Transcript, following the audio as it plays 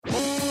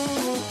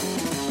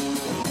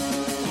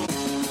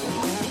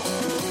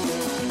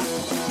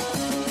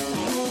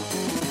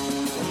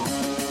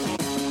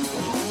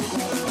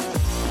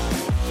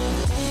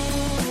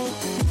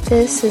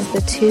This is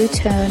the Two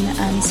Tone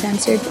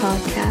Uncensored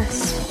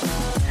Podcast.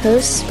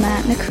 Hosts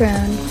Matt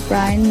Necrone,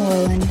 Ryan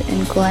Moreland,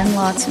 and Glenn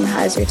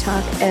Lotzenheiser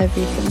talk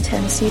everything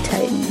Tennessee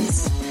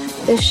Titans.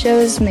 This show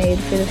is made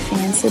for the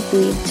fans that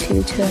bleed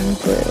two-tone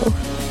blue.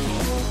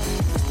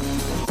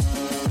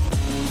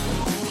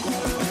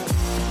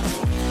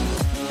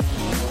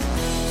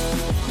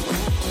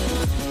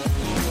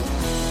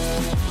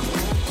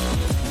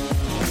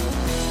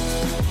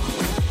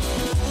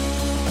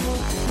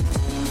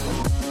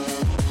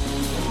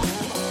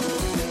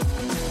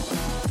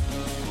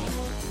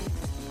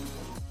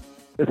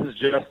 This is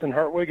Justin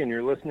Hartwig, and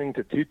you're listening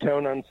to Two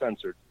Tone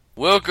Uncensored.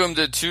 Welcome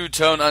to Two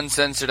Tone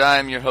Uncensored. I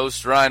am your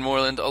host, Ryan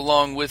Moreland.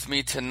 Along with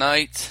me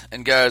tonight,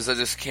 and guys, I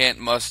just can't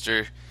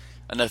muster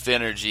enough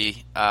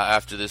energy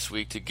after this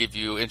week to give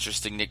you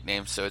interesting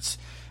nicknames. So it's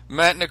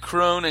Matt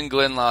Necrone and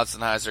Glenn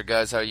Lotzenheiser.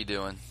 Guys, how you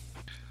doing?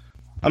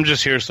 I'm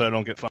just here so I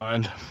don't get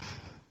fined.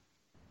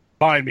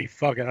 Fine me,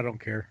 fuck it, I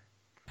don't care.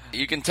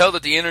 You can tell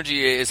that the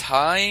energy is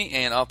high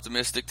and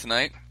optimistic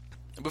tonight.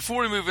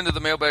 Before we move into the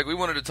mailbag, we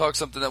wanted to talk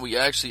something that we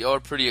actually are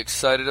pretty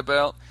excited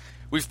about.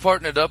 We've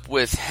partnered up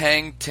with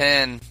Hang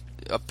 10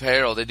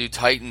 Apparel. They do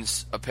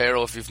Titans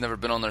apparel if you've never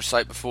been on their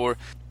site before.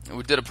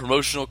 We did a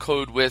promotional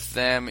code with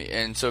them,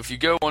 and so if you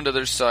go onto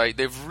their site,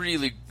 they've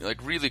really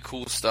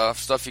cool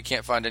stuff you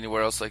can't find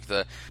anywhere else, like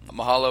the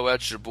Mahalo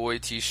at Your Boy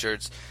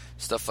t-shirts,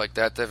 stuff like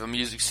that. They have a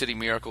Music City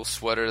Miracle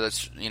sweater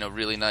that's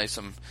really nice.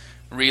 I'm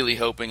really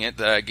hoping that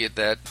I get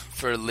that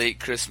for a late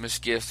Christmas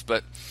gift,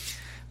 but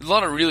a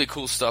lot of really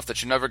cool stuff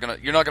that you're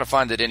not gonna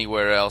find it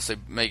anywhere else. They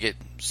make it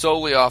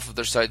solely off of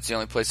their site. It's the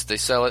only place that they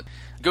sell it.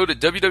 Go to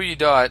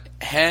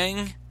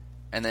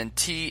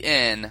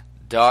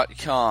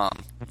www.hangtn.com.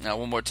 Now,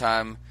 one more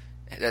time,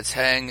 that's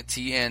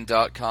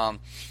hangtn.com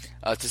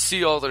to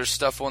see all their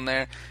stuff on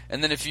there.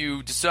 And then if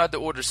you decide to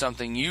order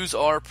something, use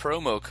our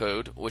promo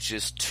code, which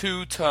is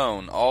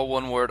two-tone, all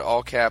one word,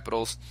 all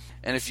capitals.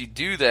 And if you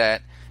do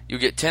that, you'll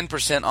get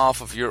 10%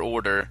 off of your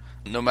order.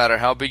 No matter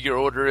how big your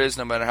order is,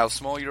 no matter how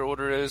small your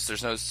order is,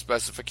 there's no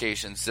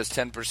specifications, just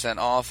 10%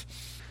 off.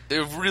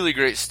 They're really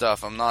great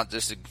stuff. I'm not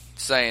just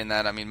saying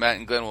that. I mean, Matt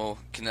and Glenn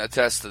can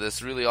attest to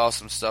this. Really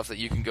awesome stuff that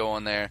you can go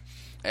on there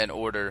and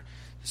order.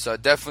 So I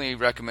definitely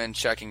recommend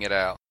checking it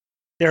out.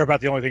 They're about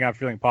the only thing I'm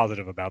feeling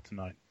positive about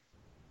tonight.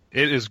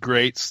 It is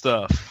great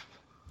stuff.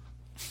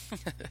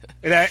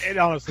 It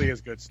honestly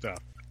is good stuff.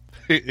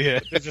 Yeah.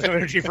 There's just no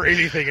energy for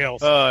anything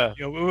else.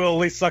 We'll at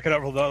least suck it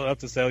up enough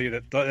to tell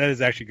you that is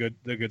actually good.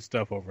 The good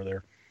stuff over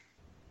there.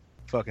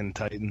 Fucking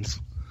Titans.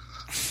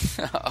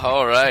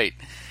 All right,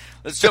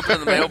 let's jump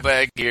into the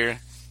mailbag here.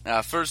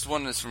 First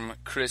one is from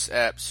Chris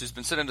Epps, who's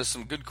been sending us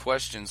some good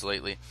questions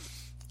lately.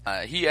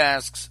 He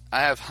asks,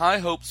 "I have high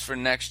hopes for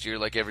next year,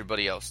 like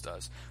everybody else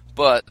does,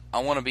 but I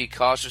want to be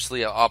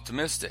cautiously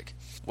optimistic.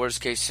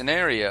 Worst case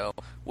scenario,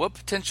 what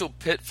potential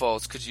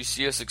pitfalls could you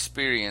see us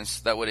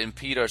experience that would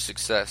impede our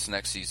success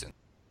next season?"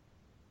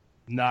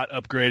 Not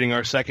upgrading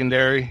our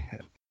secondary.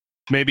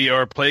 Maybe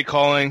our play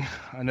calling.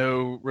 I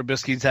know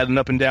Robisky's had an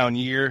up and down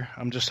year.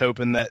 I'm just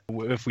hoping that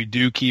if we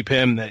do keep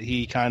him, that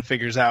he kind of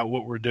figures out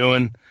what we're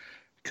doing.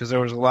 Because there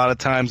was a lot of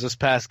times this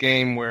past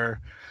game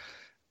where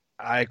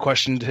I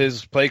questioned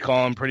his play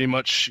calling pretty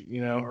much,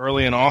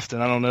 early and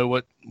often. I don't know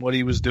what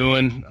he was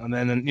doing. And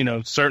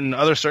then,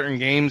 certain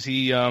games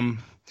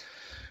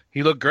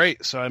he looked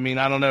great. So, I mean,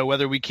 I don't know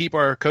whether we keep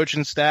our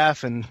coaching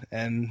staff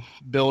and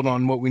build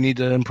on what we need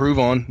to improve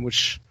on,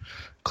 which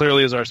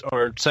clearly is our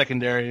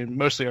secondary and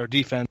mostly our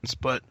defense,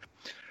 but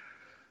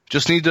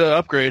just need to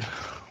upgrade.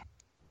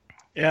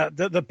 Yeah,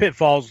 the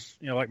pitfalls,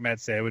 like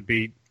Matt said, would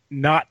be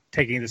not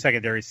taking the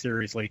secondary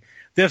seriously.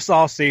 This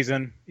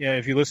offseason,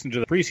 if you listen to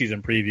the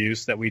preseason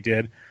previews that we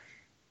did,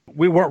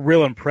 we weren't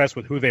real impressed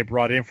with who they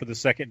brought in for the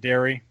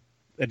secondary.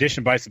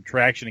 Addition by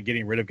subtraction and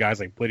getting rid of guys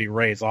like Blitty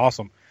Ray is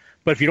awesome.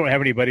 But if you don't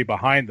have anybody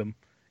behind them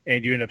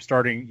and you end up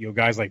starting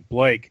guys like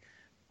Blake,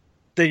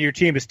 then your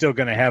team is still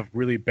going to have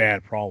really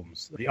bad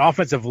problems. The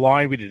offensive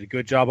line we did a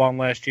good job on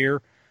last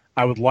year.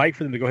 I would like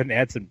for them to go ahead and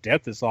add some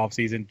depth this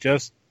offseason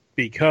just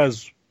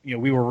because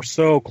we were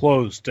so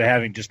close to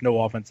having just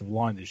no offensive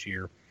line this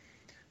year.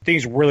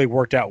 Things really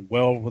worked out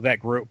well with that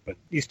group, but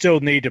you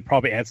still need to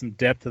probably add some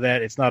depth to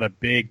that. It's not a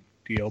big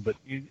deal, but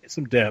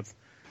some depth.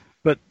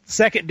 But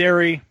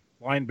secondary,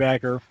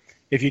 linebacker,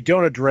 if you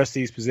don't address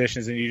these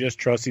positions and you just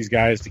trust these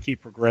guys to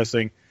keep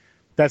progressing,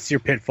 that's your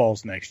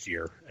pitfalls next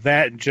year.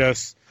 That and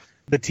just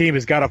the team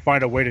has got to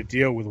find a way to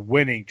deal with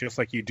winning just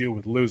like you do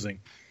with losing.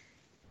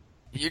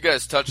 You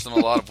guys touched on a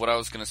lot of what I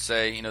was going to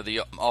say.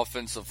 The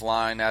offensive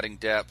line, adding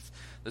depth,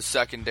 the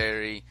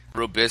secondary,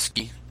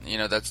 Robisky,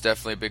 that's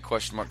definitely a big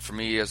question mark for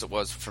me as it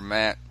was for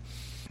Matt.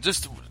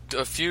 Just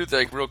a few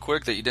real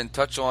quick that you didn't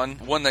touch on.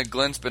 One that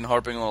Glenn's been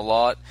harping on a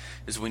lot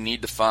is we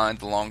need to find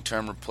the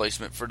long-term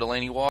replacement for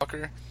Delanie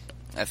Walker.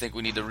 I think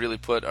we need to really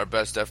put our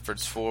best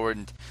efforts forward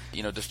and,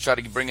 just try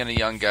to bring in a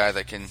young guy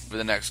that can, for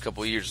the next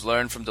couple of years,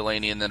 learn from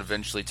Delanie and then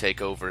eventually take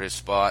over his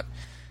spot.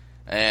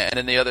 And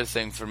then the other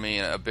thing for me,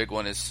 a big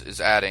one, is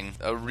adding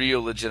a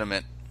real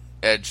legitimate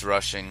edge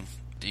rushing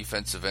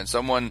defensive end.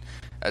 Someone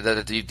at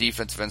the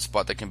defensive end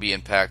spot that can be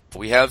impactful.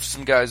 We have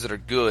some guys that are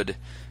good,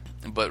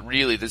 but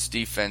really this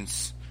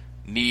defense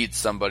needs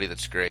somebody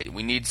that's great.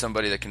 We need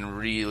somebody that can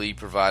really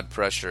provide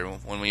pressure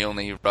when we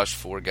only rush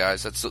 4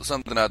 guys. That's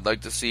something I'd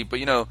like to see.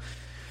 But,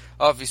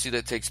 obviously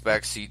that takes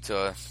backseat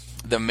to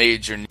the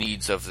major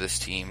needs of this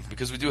team,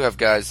 because we do have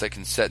guys that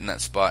can set in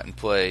that spot and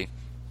play,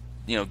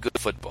 good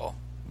football,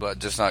 but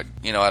just not,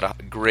 at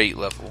a great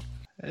level.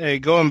 Hey,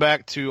 going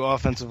back to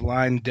offensive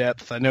line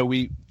depth, I know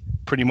we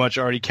pretty much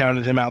already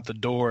counted him out the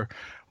door.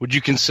 Would you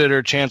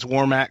consider Chance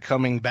Warmack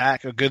coming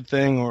back a good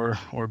thing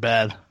or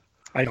bad?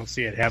 I don't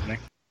see it happening.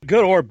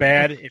 Good or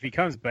bad, if he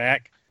comes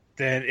back,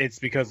 then it's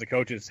because the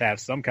coaches have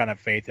some kind of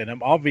faith in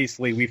him.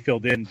 Obviously, we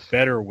filled in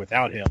better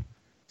without him.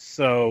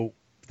 So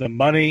the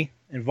money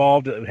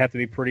involved, it would have to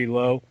be pretty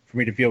low for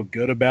me to feel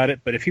good about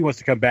it. But if he wants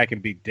to come back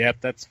and be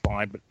depth, that's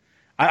fine. But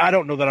I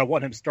don't know that I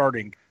want him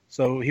starting.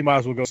 So he might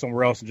as well go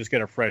somewhere else and just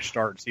get a fresh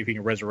start and see if he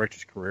can resurrect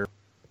his career.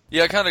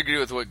 Yeah, I kind of agree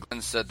with what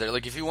Glenn said there.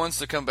 Like, if he wants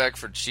to come back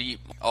for cheap,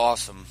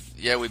 awesome.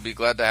 Yeah, we'd be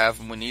glad to have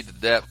him. We need the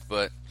depth,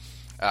 but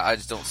I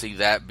just don't see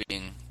that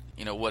being,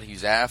 what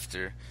he's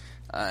after.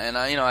 And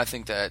I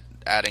think that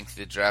adding to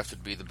the draft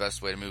would be the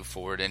best way to move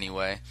forward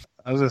anyway.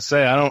 I was going to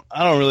say, I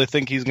don't really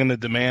think he's going to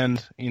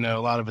demand, a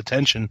lot of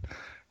attention.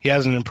 He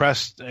hasn't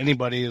impressed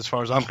anybody as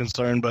far as I'm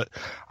concerned, but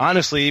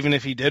honestly, even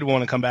if he did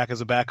want to come back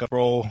as a backup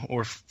role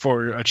or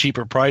for a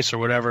cheaper price or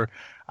whatever,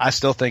 I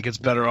still think it's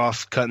better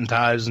off cutting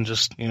ties and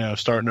just,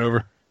 starting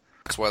over.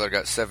 That's why they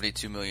got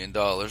 $72 million.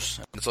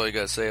 That's all you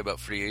got to say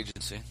about free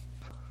agency.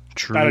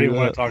 True. I don't even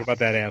want to talk about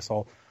that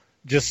asshole.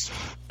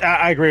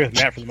 I agree with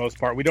Matt for the most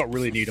part. We don't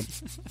really need him.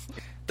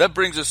 That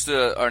brings us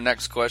to our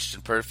next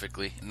question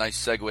perfectly. Nice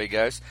segue,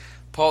 guys.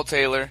 Paul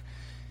Taylor,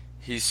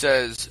 he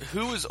says,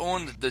 who is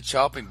on the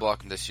chopping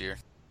block this year?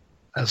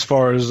 As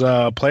far as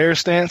player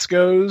stance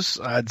goes,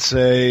 I'd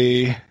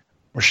say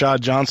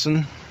Rashad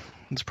Johnson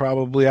is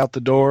probably out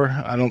the door.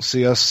 I don't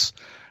see us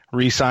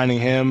re-signing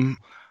him.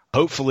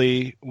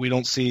 Hopefully, we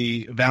don't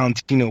see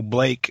Valentino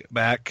Blake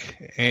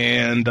back.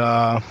 And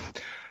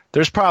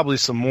there's probably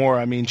some more.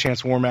 I mean,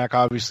 Chance Warmack,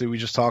 obviously, we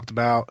just talked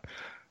about.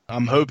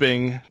 I'm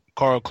hoping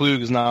Carl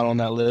Klug is not on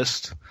that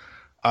list.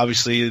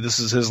 Obviously, this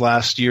is his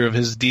last year of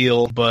his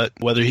deal, but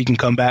whether he can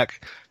come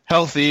back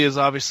healthy is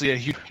obviously a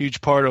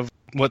huge part of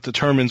what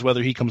determines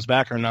whether he comes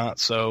back or not.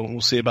 So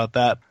we'll see about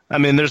that. I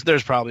mean,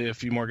 there's probably a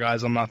few more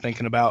guys I'm not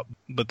thinking about,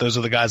 but those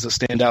are the guys that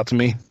stand out to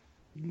me.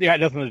 Yeah,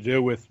 nothing to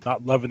do with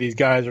not loving these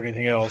guys or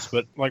anything else,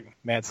 but like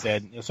Matt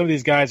said, some of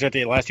these guys are at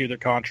the last year of their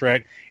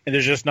contract, and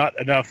there's just not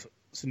enough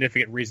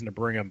significant reason to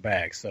bring them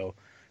back. So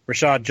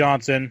Rashad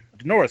Johnson,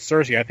 Norris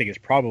Searcy, I think, is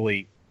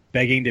probably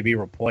begging to be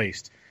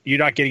replaced. You're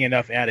not getting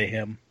enough out of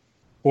him.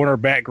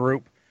 Cornerback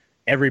group,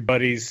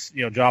 everybody's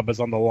job is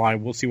on the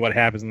line. We'll see what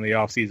happens in the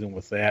offseason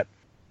with that.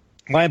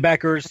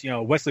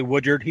 Linebackers, Wesley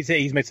Woodyard,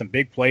 he's made some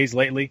big plays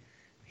lately.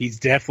 He's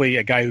definitely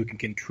a guy who can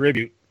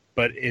contribute,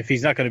 but if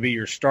he's not going to be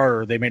your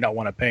starter, they may not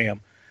want to pay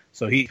him.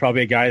 So he's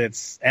probably a guy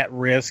that's at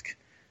risk.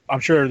 I'm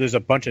sure there's a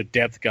bunch of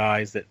depth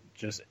guys that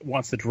just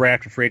once the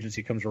draft or free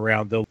agency comes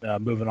around, they'll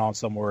moving on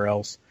somewhere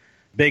else.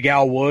 Big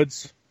Al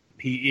Woods,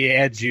 he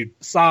adds you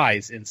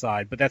size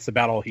inside, but that's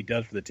about all he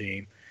does for the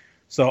team.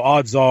 So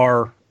odds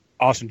are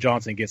Austin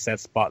Johnson gets that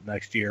spot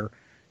next year,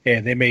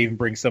 and they may even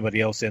bring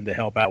somebody else in to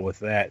help out with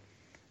that.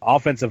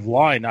 Offensive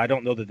line, I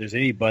don't know that there's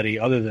anybody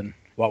other than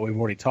what we've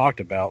already talked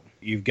about.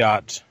 You've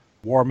got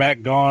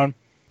Warmack gone,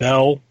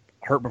 Bell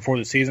hurt before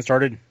the season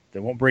started.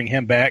 They won't bring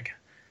him back.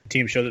 The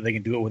team showed that they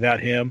can do it without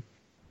him.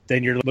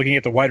 Then you're looking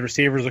at the wide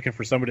receivers, looking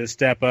for somebody to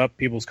step up.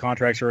 People's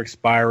contracts are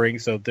expiring,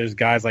 so there's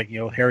guys like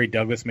Harry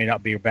Douglas may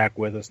not be back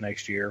with us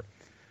next year.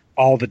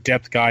 All the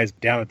depth guys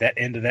down at that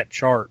end of that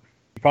chart,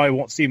 you probably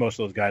won't see most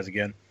of those guys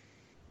again.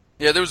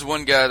 Yeah, there was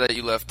one guy that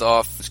you left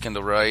off, is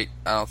Kendall Wright.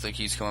 I don't think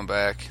he's coming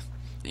back.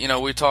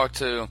 We talked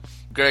to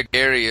Greg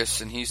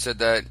Arias, and he said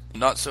that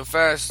not so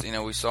fast.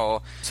 We saw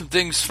some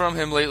things from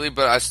him lately,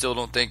 but I still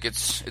don't think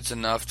it's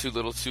enough. Too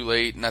little, too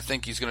late, and I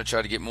think he's going to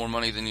try to get more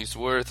money than he's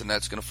worth, and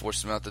that's going to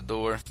force him out the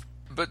door.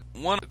 But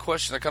one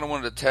question I kind of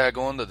wanted to tag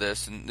on to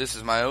this, and this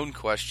is my own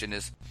question,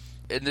 is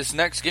in this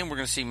next game we're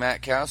going to see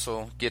Matt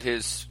Castle get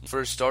his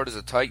first start as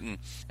a Titan,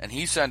 and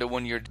he signed a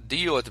one-year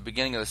deal at the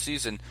beginning of the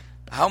season.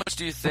 How much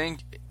do you think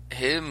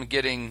him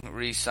getting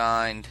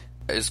re-signed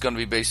is going to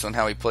be based on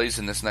how he plays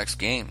in this next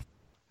game?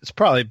 It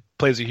probably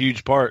plays a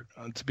huge part,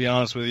 to be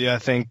honest with you. I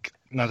think,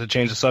 not to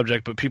change the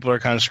subject, but people are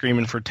kind of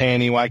screaming for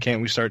Tanny. Why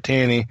can't we start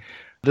Tanny?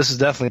 This is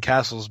definitely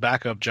Castle's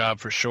backup job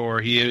for sure.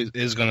 He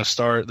is going to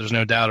start. There's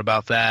no doubt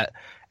about that.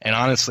 And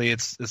honestly,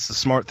 it's the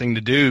smart thing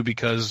to do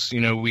because,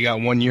 we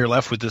got 1 year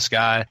left with this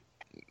guy.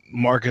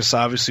 Marcus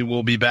obviously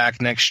will be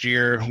back next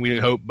year. We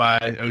hope by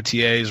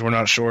OTAs. We're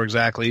not sure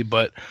exactly,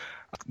 but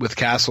with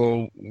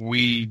Castle,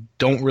 we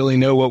don't really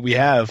know what we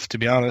have, to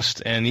be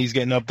honest. And he's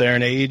getting up there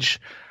in age.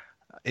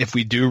 If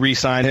we do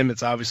re-sign him,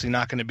 it's obviously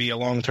not going to be a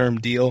long-term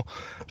deal,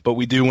 but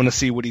we do want to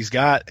see what he's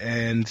got.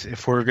 And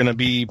if we're going to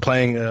be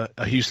playing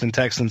a Houston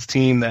Texans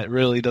team that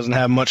really doesn't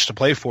have much to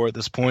play for at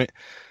this point,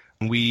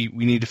 We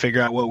need to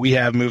figure out what we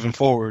have moving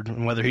forward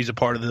and whether he's a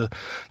part of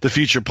the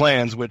future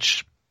plans,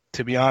 which,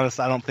 to be honest,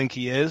 I don't think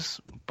he is.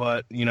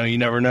 But, you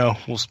never know.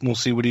 We'll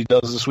see what he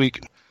does this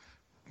week.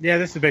 Yeah,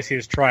 this is basically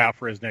his tryout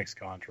for his next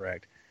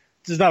contract.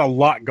 There's not a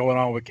lot going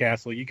on with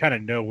Castle. You kind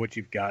of know what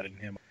you've got in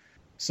him.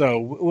 So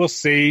we'll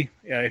see.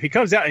 If he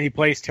comes out and he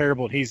plays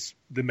terrible and he's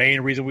the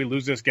main reason we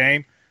lose this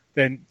game,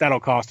 then that'll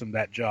cost him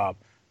that job.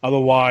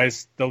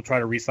 Otherwise, they'll try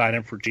to re-sign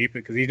him for cheap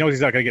because he knows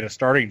he's not going to get a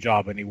starting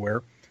job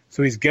anywhere.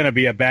 So he's going to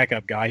be a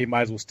backup guy. He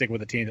might as well stick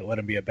with the team that let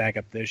him be a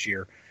backup this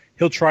year.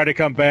 He'll try to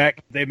come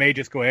back. They may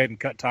just go ahead and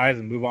cut ties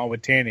and move on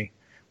with Tanny.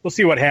 We'll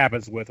see what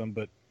happens with him.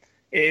 But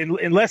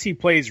unless he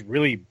plays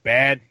really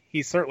bad,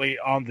 he's certainly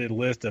on the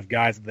list of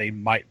guys that they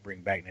might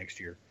bring back next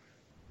year.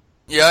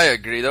 Yeah, I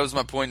agree. That was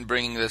my point in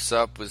bringing this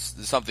up, was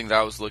something that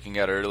I was looking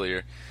at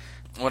earlier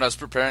when I was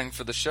preparing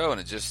for the show,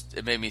 and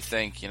it made me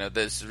think,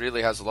 this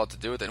really has a lot to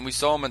do with it. And we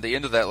saw him at the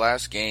end of that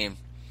last game.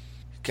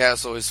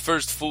 Castle, his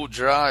first full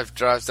drive,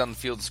 drives down the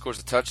field and scores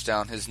a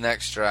touchdown. His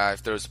next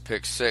drive throws a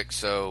pick six.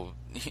 So,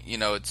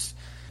 it's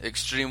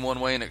extreme one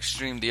way and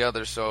extreme the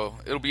other. So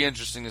it'll be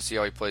interesting to see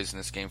how he plays in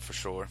this game for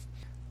sure.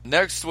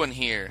 Next one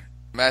here,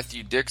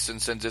 Matthew Dixon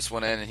sends this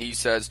one in, and he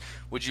says,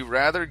 would you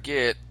rather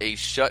get a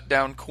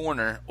shutdown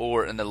corner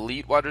or an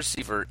elite wide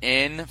receiver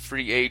in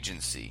free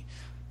agency?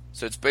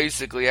 So it's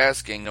basically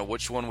asking,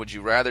 which one would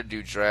you rather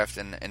do draft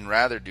and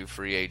rather do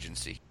free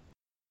agency?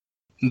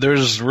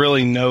 There's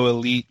really no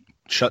elite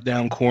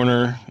shutdown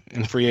corner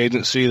in free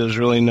agency. There's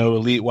really no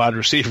elite wide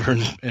receiver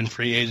in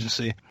free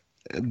agency.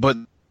 But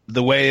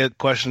the way the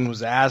question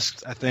was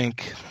asked, I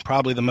think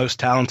probably the most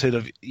talented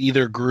of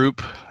either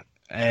group.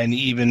 And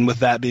even with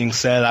that being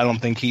said, I don't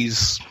think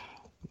he's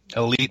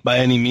elite by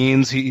any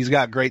means. He's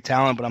got great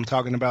talent, but I'm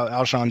talking about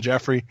Alshon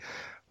Jeffrey.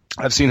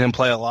 I've seen him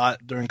play a lot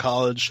during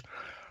college,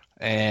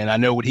 and I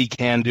know what he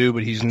can do,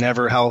 but he's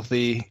never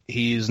healthy.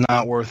 He's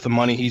not worth the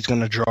money he's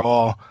going to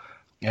draw.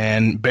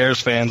 And Bears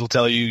fans will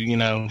tell you,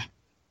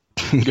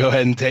 go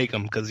ahead and take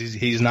him because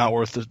he's not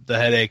worth the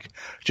headache.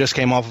 Just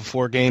came off a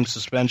 4-game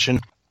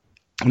suspension.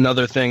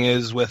 Another thing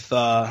is with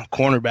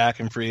cornerback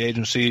in free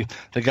agency,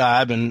 the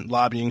guy I've been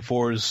lobbying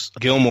for is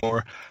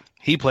Gilmore.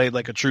 He played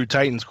like a true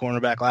Titans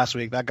cornerback last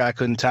week. That guy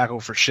couldn't tackle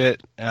for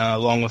shit,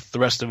 along with the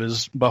rest of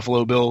his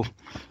Buffalo Bill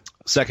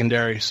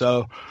secondary.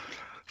 So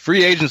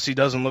free agency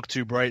doesn't look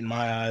too bright in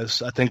my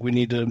eyes. I think we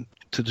need to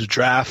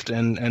draft,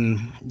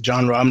 and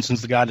John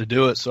Robinson's the guy to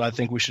do it. So I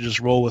think we should just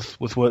roll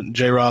with what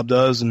J-Rob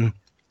does and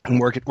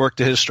work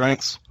to his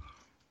strengths.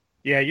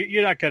 Yeah,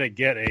 you're not going to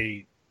get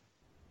a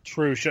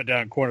true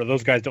shutdown corner.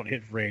 Those guys don't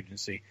hit free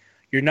agency.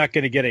 You're not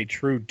going to get a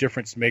true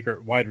difference maker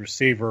wide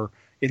receiver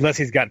unless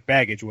he's got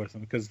baggage with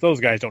him, because those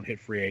guys don't hit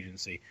free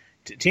agency.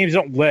 Teams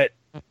don't let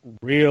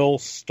real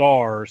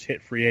stars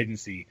hit free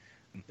agency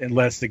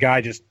unless the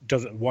guy just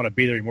doesn't want to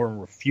be there anymore and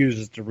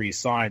refuses to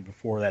re-sign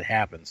before that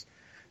happens.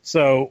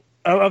 So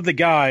of the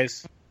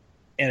guys,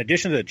 in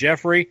addition to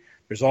Jeffrey,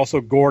 there's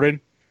also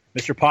Gordon,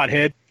 Mr.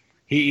 Pothead.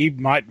 He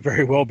might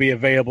very well be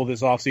available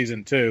this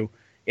offseason too.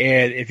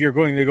 And if you're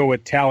going to go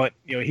with talent,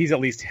 he's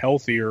at least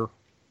healthier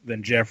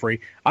than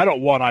Jeffrey. I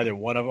don't want either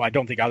one of them. I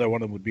don't think either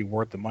one of them would be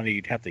worth the money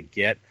you'd have to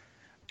get.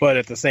 But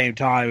at the same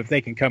time, if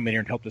they can come in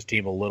here and help this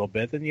team a little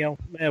bit, then,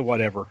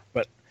 whatever.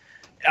 But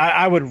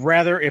I would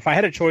rather, if I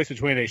had a choice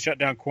between a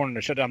shutdown corner and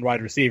a shutdown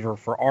wide receiver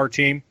for our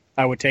team,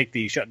 I would take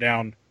the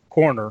shutdown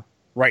corner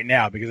right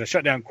now, because a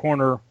shutdown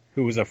corner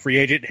who was a free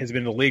agent has been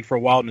in the league for a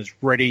while and is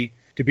ready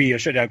to be a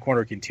shutdown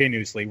corner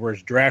continuously,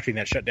 whereas drafting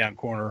that shutdown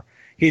corner,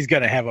 he's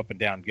going to have up and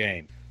down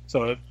game.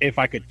 So if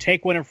I could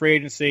take one in free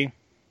agency,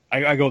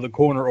 I go the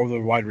corner over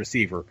the wide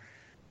receiver.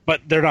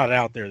 But they're not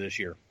out there this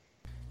year.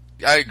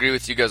 I agree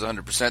with you guys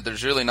 100%.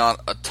 There's really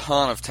not a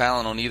ton of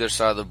talent on either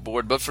side of the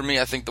board. But for me,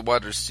 I think the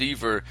wide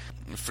receiver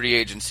free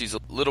agency is a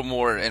little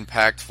more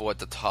impactful at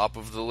the top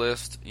of the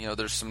list.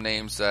 There's some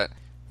names that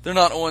they're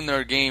not on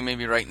their game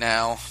maybe right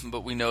now,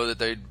 but we know that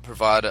they'd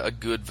provide a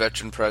good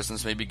veteran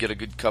presence, maybe get a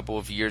good couple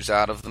of years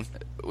out of them,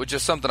 which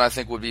is something I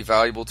think would be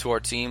valuable to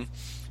our team.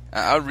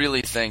 I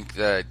really think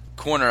that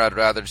corner I'd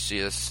rather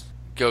see us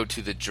go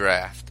to the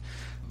draft,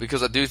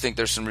 because I do think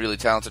there's some really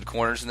talented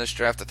corners in this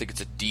draft. I think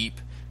it's a deep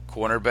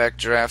cornerback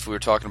draft. We were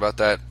talking about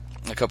that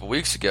a couple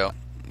weeks ago.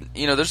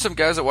 There's some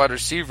guys at wide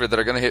receiver that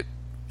are going to hit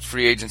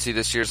free agency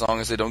this year as long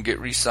as they don't get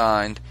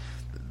re-signed.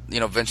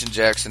 Vincent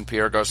Jackson,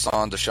 Pierre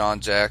Garçon, Deshaun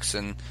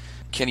Jackson,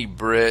 Kenny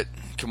Britt,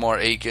 Kamar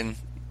Aiken,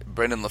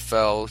 Brendan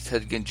LaFell,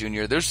 Ted Ginn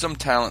Jr. There's some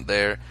talent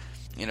there.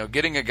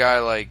 Getting a guy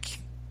like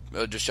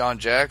Deshaun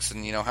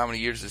Jackson, how many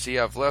years does he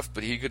have left?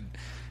 But he could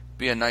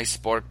be a nice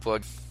spark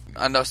plug.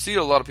 And I see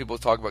a lot of people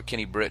talk about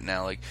Kenny Britt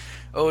now, like,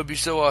 oh, it'd be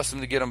so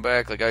awesome to get him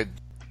back. Like, I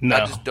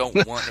just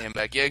don't want him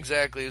back. Yeah,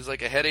 exactly. It was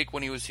like a headache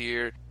when he was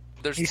here.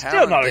 He's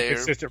still not a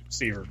consistent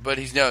receiver. But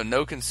he's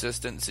no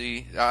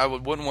consistency. I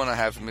wouldn't want to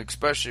have him,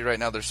 especially right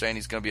now they're saying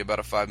he's going to be about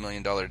a $5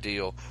 million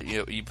deal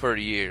per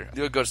year.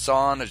 You would go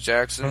Son or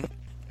Jackson,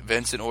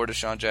 Vincent or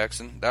Deshaun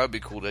Jackson. That would be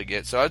cool to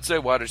get. So I'd say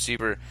wide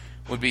receiver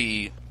would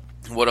be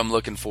what I'm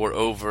looking for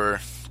over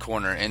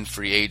corner in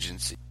free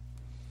agency.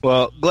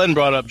 Well, Glenn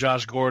brought up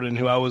Josh Gordon,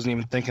 who I wasn't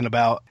even thinking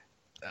about.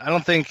 I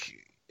don't think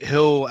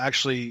he'll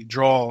actually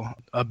draw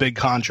a big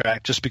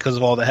contract just because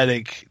of all the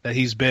headache that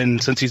he's been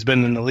since he's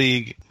been in the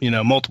league,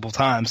 multiple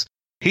times.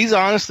 He's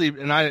honestly,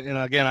 and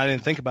again, I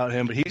didn't think about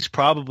him, but he's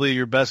probably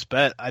your best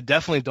bet. I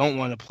definitely don't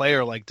want a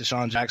player like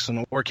Deshaun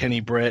Jackson or Kenny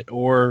Britt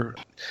or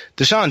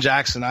Deshaun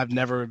Jackson. I've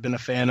never been a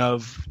fan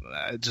of.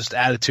 Just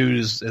attitude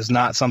is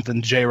not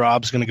something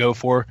J-Rob's going to go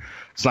for.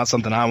 It's not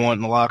something I want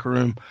in the locker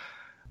room.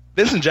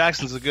 Vincent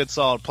Jackson's a good,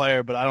 solid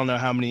player, but I don't know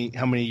how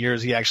many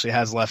years he actually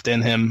has left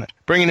in him.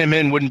 Bringing him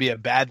in wouldn't be a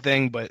bad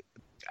thing, but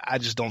I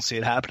just don't see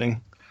it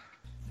happening.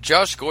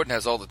 Josh Gordon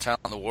has all the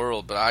talent in the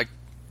world, but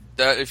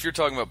if you're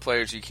talking about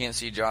players you can't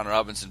see John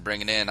Robinson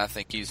bringing in, I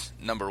think he's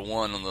number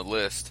one on the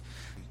list.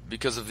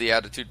 Because of the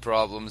attitude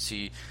problems,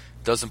 he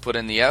doesn't put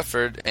in the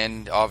effort,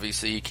 and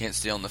obviously he can't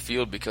stay on the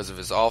field because of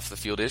his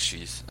off-the-field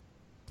issues.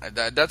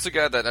 That's a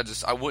guy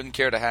that I wouldn't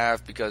care to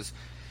have because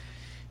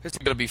it's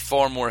going to be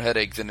far more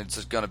headache than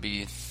it's going to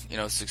be,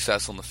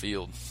 success on the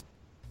field.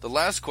 The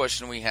last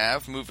question we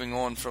have, moving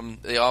on from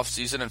the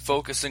offseason and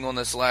focusing on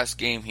this last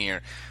game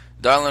here,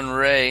 Dylan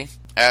Ray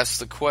asks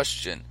the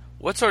question,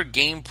 what's our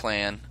game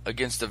plan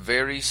against a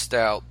very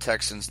stout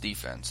Texans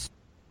defense?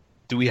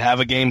 Do we have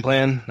a game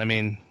plan? I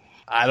mean,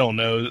 I don't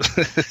know.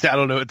 I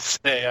don't know what to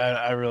say.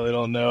 I really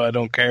don't know. I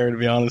don't care, to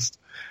be honest.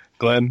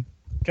 Glenn?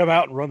 Come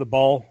out and run the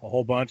ball a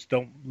whole bunch.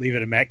 Don't leave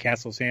it in Matt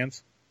Castle's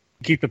hands.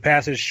 Keep the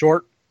passes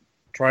short.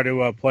 Try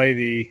to play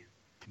the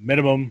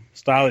minimum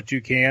style that you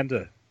can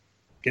to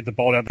get the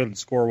ball down there and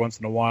score once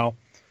in a while.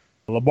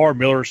 Lamar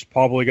Miller's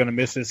probably going to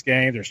miss this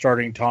game. They're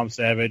starting Tom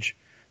Savage.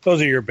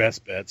 Those are your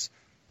best bets.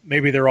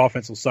 Maybe their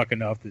offense will suck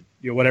enough that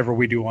whatever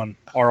we do on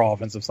our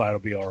offensive side will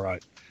be all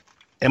right.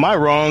 Am I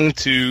wrong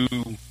to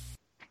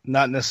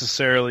not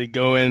necessarily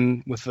go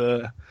in with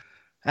a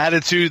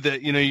attitude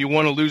that you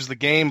want to lose the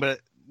game,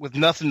 but with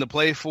nothing to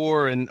play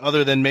for, and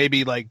other than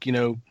maybe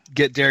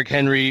get Derrick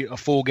Henry a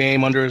full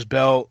game under his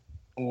belt,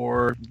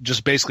 or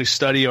just basically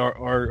study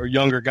our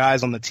younger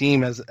guys on the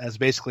team as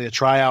basically a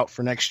tryout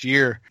for next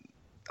year?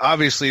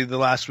 Obviously, the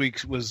last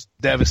week was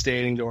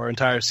devastating to our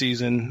entire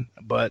season,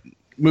 but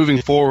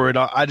moving forward,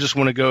 I just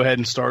want to go ahead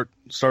and start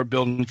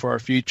building for our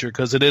future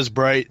because it is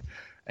bright,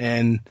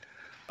 and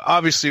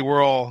obviously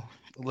we're all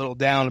a little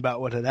down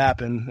about what had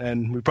happened,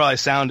 and we probably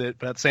sound it,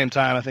 but at the same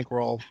time, I think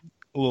we're all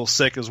a little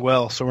sick as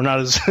well, so we're not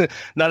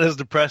as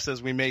depressed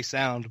as we may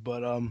sound,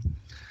 but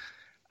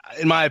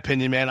in my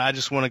opinion, man, I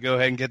just want to go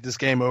ahead and get this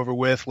game over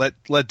with.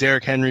 Let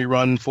Derrick Henry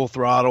run full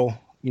throttle.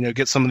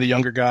 Get some of the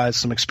younger guys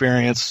some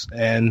experience,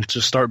 and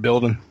just start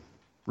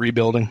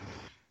rebuilding.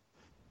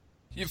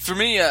 For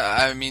me,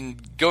 I mean,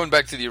 going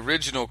back to the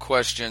original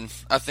question,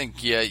 I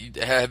think you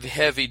have a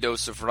heavy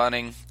dose of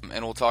running,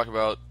 and we'll talk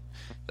about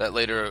that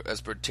later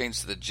as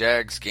pertains to the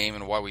Jags game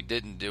and why we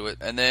didn't do it.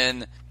 And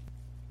then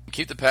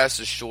keep the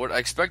passes short. I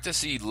expect to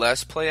see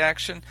less play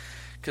action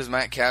because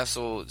Matt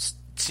Castle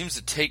seems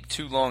to take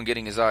too long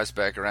getting his eyes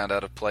back around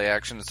out of play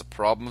action. It's a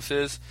problem of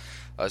his.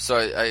 So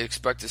I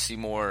expect to see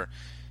more,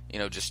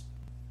 just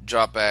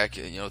drop back,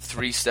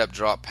 3-step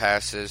drop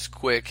passes,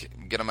 quick,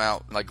 get them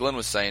out. Like Glenn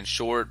was saying,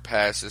 short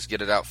passes,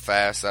 get it out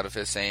fast out of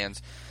his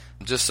hands,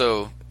 just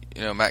so,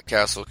 Matt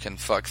Castle can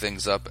fuck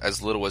things up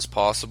as little as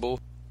possible.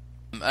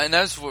 And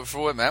as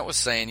for what Matt was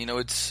saying,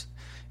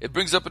 it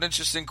brings up an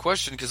interesting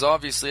question because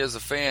obviously as a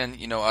fan,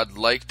 I'd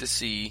like to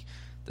see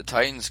the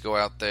Titans go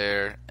out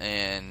there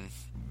and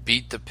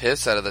beat the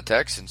piss out of the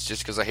Texans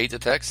just because I hate the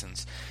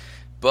Texans.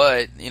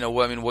 But,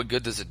 what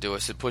good does it do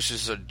us? It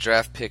pushes a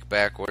draft pick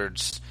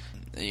backwards.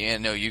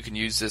 You can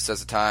use this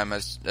as a time,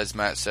 as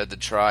Matt said, to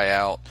try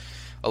out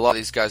a lot of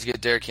these guys. Get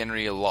Derrick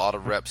Henry a lot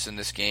of reps in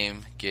this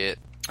game. Get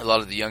a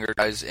lot of the younger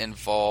guys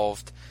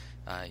involved.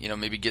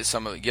 Maybe get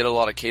a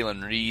lot of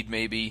Kalen Reed.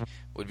 Maybe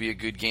would be a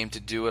good game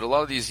to do it. A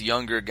lot of these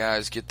younger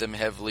guys, get them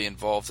heavily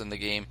involved in the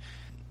game.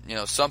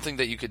 Something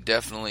that you could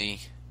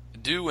definitely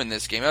do in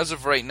this game. As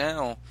of right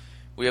now,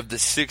 we have the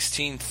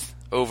 16th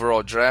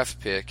overall draft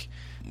pick.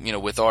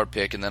 With our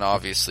pick, and then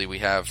obviously we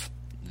have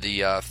the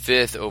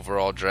 5th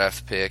overall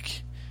draft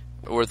pick,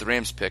 or the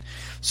Rams pick.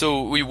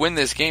 So we win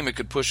this game, it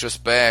could push us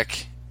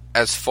back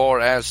as far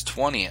as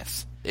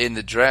 20th in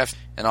the draft,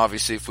 and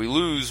obviously if we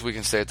lose, we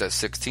can stay at that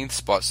 16th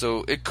spot.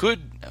 So it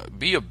could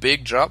be a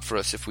big drop for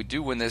us if we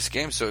do win this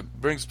game. So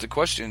it brings up the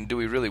question, do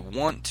we really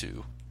want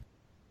to?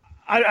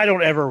 I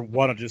don't ever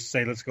want to just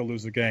say, let's go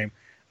lose the game.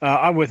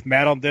 I'm with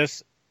Matt on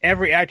this.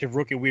 Every active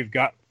rookie we've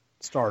got,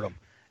 start them.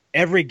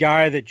 Every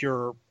guy that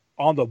you're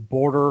on the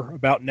border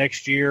about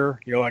next year,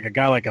 like a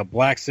guy like a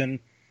Blackson,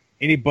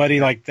 anybody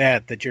like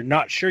that you're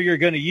not sure you're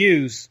going to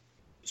use,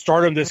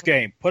 start him this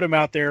game. Put him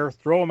out there,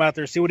 throw him out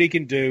there, see what he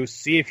can do,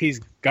 see if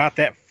he's got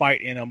that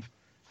fight in him.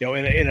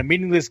 In a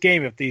meaningless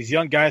game, if these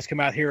young guys come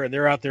out here and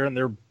they're out there and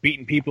they're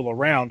beating people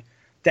around,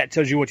 that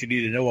tells you what you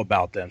need to know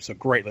about them. So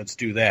great, let's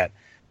do that.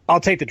 I'll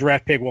take the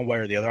draft pick one way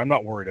or the other. I'm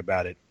not worried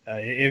about it.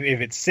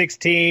 If it's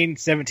 16,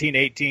 17,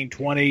 18,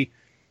 20,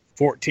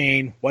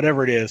 14,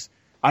 whatever it is,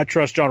 I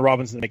trust John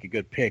Robinson to make a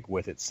good pick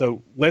with it.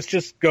 So let's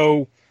just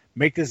go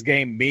make this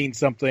game mean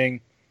something.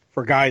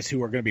 for guys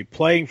who are going to be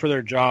playing for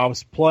their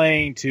jobs,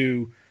 playing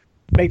to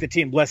make the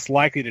team less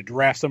likely to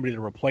draft somebody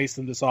to replace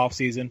them this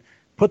offseason.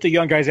 Put the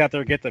young guys out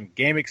there, get them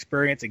game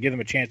experience, and give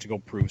them a chance to go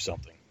prove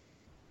something.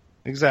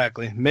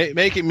 Exactly.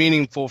 Make it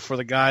meaningful for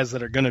the guys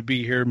that are going to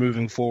be here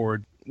moving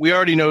forward. We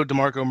already know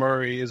DeMarco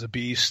Murray is a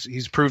beast.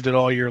 He's proved it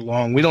all year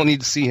long. We don't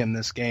need to see him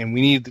this game.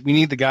 We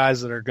need the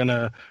guys that are going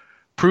to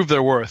prove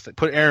their worth.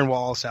 Put Aaron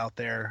Wallace out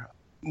there,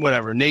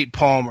 whatever, Nate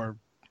Palmer,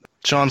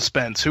 Sean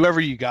Spence, whoever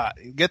you got.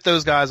 Get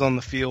those guys on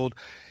the field.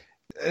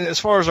 And as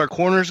far as our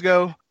corners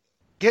go,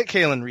 get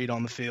Kalen Reed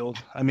on the field.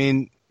 I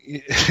mean,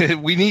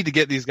 we need to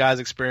get these guys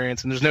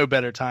experience, and there's no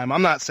better time.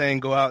 I'm not saying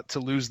go out to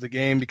lose the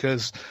game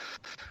because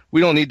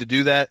we don't need to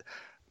do that.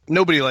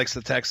 Nobody likes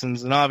the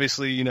Texans, and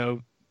obviously, you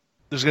know,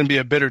 there's going to be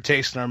a bitter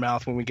taste in our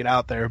mouth when we get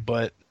out there,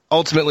 but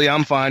ultimately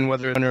I'm fine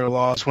whether it's win or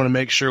loss. Want to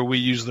make sure we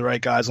use the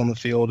right guys on the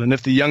field, and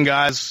if the young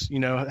guys, you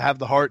know, have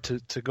the heart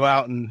to go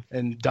out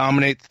and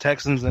dominate the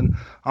Texans, then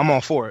I'm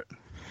all for it.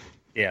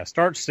 Yeah,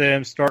 start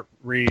Sims, start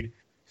Reed,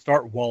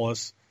 start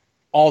Wallace,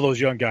 all those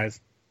young guys.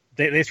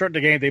 They start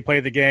the game, they play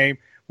the game.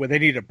 When they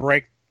need a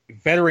break,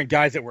 veteran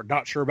guys that we're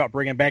not sure about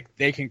bringing back,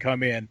 they can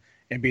come in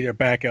and be their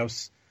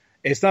backups.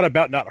 It's not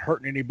about not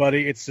hurting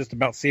anybody. It's just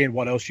about seeing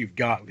what else you've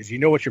got, because you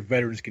know what your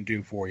veterans can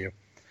do for you.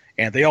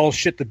 And they all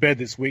shit the bed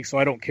this week, so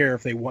I don't care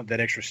if they want that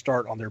extra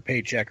start on their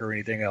paycheck or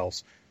anything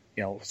else.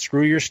 You know,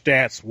 screw your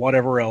stats,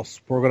 whatever else.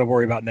 We're going to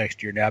worry about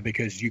next year now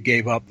because you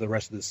gave up the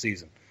rest of the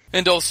season.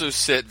 And also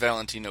sit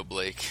Valentino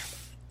Blake.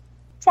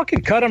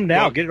 Fucking cut him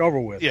now. Get it over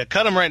with. Yeah,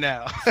 cut him right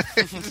now.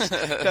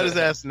 Cut his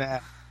ass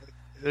now.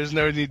 There's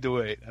no need to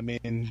wait. I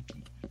mean,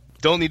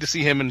 don't need to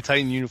see him in a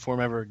Titan uniform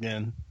ever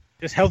again.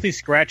 Just healthy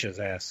scratch his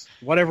ass.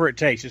 Whatever it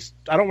takes. Just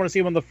I don't want to see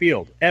him on the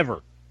field,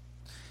 ever.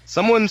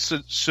 Someone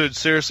should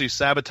seriously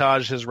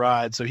sabotage his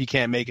ride so he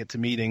can't make it to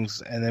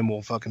meetings, and then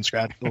we'll fucking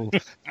scratch. We'll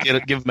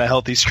give him a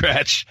healthy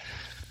scratch.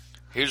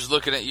 Here's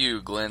looking at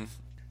you, Glenn.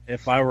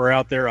 If I were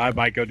out there, I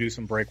might go do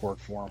some break work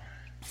for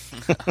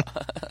him.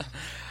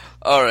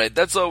 All right,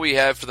 that's all we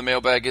have for the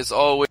mailbag. As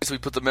always, we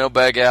put the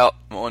mailbag out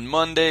on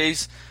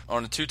Mondays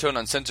on the Two Tone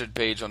Uncensored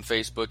page on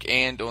Facebook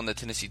and on the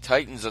Tennessee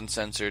Titans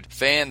Uncensored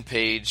fan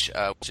page,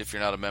 which if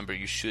you're not a member,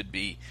 you should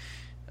be.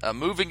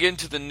 Moving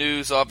into the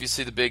news,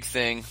 obviously the big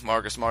thing,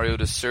 Marcus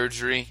Mariota's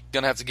surgery.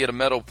 Going to have to get a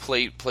metal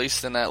plate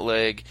placed in that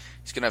leg.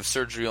 He's going to have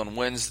surgery on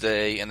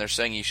Wednesday, and they're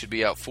saying he should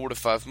be out 4 to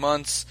 5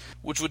 months,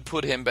 which would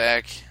put him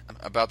back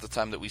about the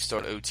time that we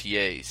start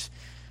OTAs.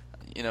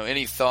 You know,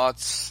 any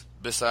thoughts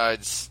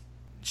besides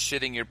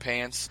shitting your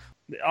pants?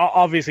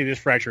 Obviously, this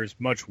fracture is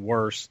much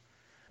worse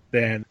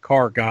than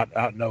Carr got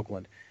out in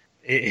Oakland.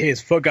 His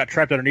foot got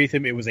trapped underneath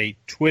him. It was a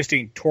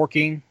twisting,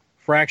 torquing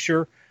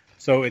fracture,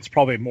 so it's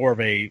probably more of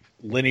a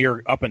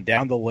linear up and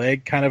down the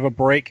leg kind of a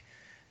break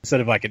instead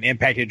of like an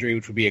impact injury,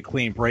 which would be a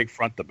clean break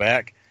front to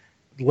back.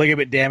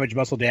 Ligament damage,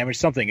 muscle damage,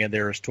 something in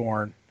there is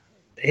torn.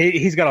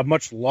 He's got a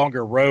much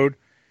longer road.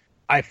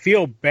 I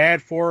feel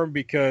bad for him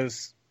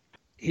because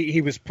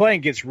he was playing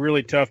against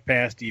really tough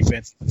pass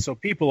defense, so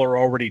people are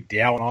already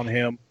down on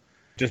him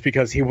just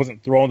because he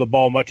wasn't throwing the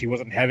ball much. He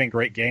wasn't having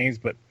great games,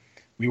 but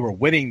we were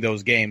winning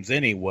those games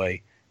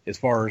anyway as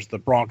far as the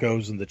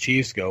Broncos and the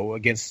Chiefs go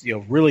against, you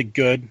know, really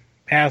good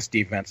pass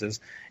defenses.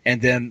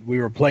 And then we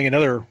were playing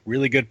another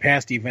really good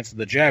pass defense of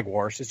the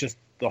Jaguars. It's just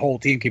the whole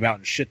team came out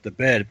and shit the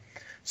bed.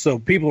 So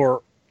people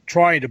are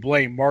trying to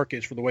blame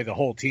Marcus for the way the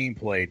whole team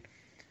played.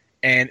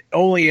 And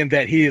only in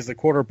that he is the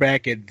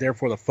quarterback and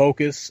therefore the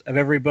focus of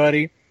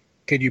everybody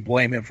can you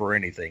blame him for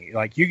anything.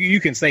 Like you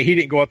can say he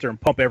didn't go out there and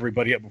pump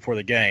everybody up before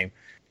the game,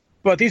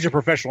 but these are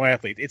professional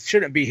athletes. It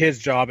shouldn't be his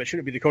job. It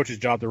shouldn't be the coach's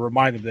job to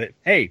remind them that,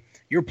 hey,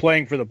 you're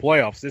playing for the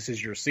playoffs. This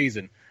is your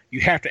season. You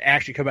have to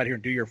actually come out here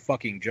and do your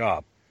fucking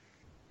job.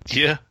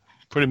 Yeah,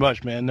 pretty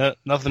much, man.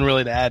 Nothing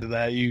really to add to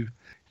that. You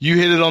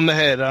hit it on the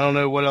head. I don't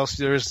know what else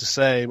there is to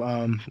say.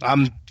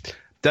 I'm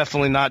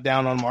definitely not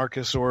down on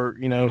Marcus, or,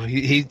 you know,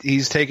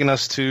 he's taken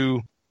us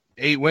to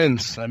 8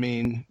 wins. I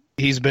mean,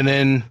 he's been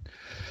in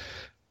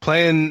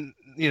playing,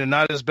 you know,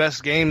 not his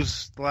best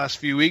games the last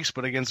few weeks,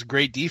 but against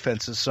great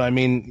defenses. So, I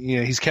mean, you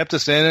know, he's kept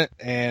us in it,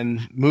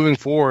 and moving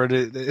forward,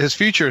 his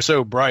future is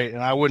so bright,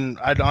 and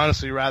I'd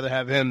honestly rather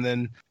have him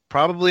than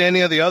probably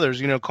any of the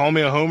others. You know, call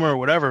me a homer or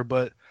whatever,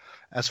 but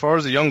as far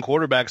as the young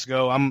quarterbacks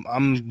go, I'm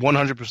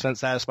 100%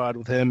 satisfied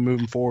with him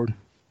moving forward.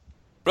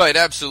 Right,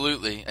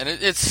 absolutely. And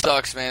it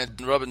sucks, man,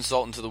 rubbing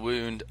salt into the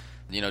wound,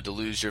 you know, to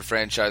lose your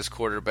franchise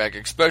quarterback,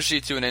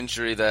 especially to an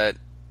injury that,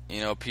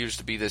 you know, appears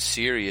to be this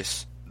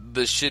serious.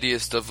 The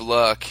shittiest of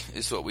luck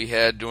is what we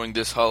had during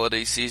this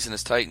holiday season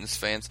as Titans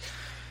fans.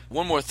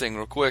 One more thing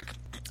real quick.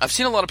 I've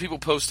seen a lot of people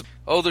post,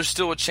 oh, there's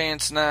still a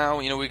chance now,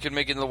 you know, we could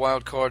make it in the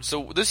wild card.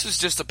 So this is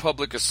just a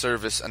public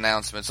service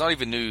announcement. It's not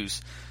even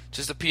news,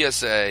 just a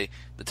PSA.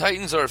 The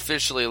Titans are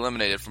officially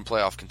eliminated from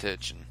playoff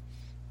contention.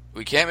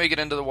 We can't make it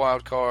into the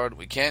wild card.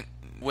 We can't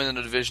win in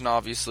the division,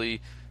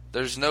 obviously.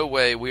 There's no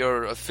way. We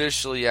are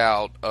officially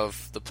out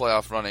of the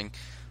playoff running.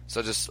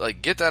 So just,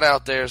 like, get that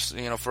out there,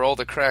 you know, for all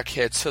the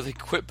crackheads so they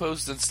quit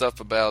posting stuff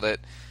about it.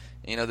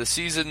 The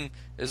season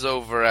is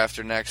over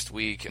after next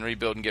week, and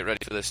rebuild and get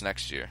ready for this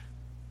next year.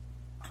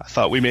 I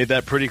thought we made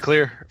that pretty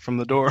clear from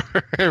the door.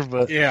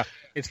 But yeah,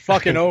 it's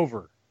fucking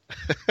over.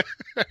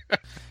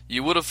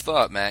 You would have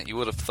thought, Matt. You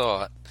would have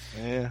thought.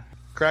 Yeah,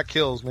 crack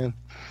kills, man.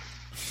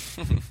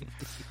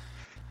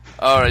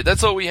 All right,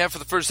 that's all we have for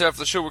the first half of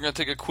the show. We're going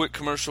to take a quick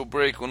commercial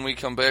break. When we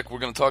come back, we're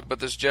going to talk about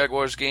this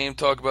Jaguars game,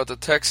 talk about the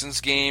Texans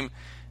game,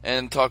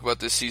 and talk about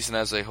this season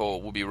as a whole.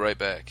 We'll be right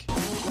back.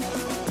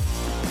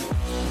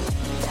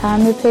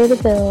 Time to pay the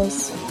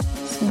bills.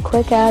 Some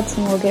quick ads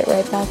and we'll get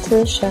right back to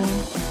the show.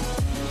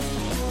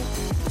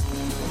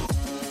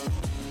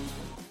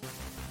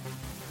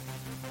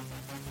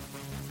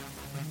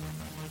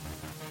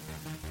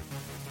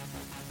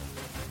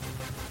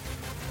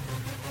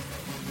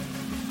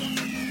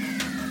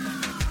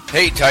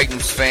 Hey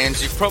Titans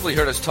fans, you've probably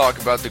heard us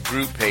talk about the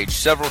group page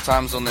several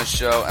times on this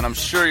show, and I'm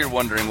sure you're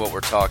wondering what we're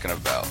talking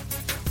about.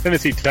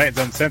 Tennessee Titans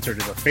Uncensored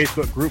is a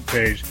Facebook group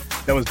page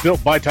that was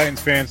built by Titans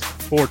fans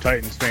for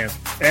Titans fans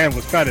and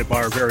was founded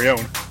by our very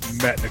own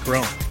Matt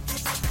Necrone.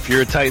 If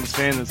you're a Titans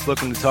fan that's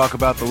looking to talk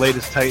about the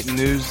latest Titan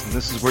news, then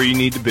this is where you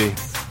need to be.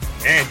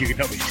 And you can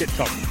help me shit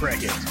talk the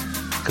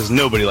crackheads. Because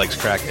nobody likes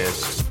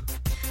crackheads.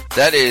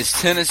 That is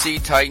Tennessee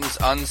Titans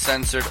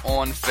Uncensored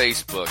on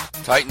Facebook.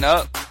 Tighten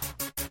up.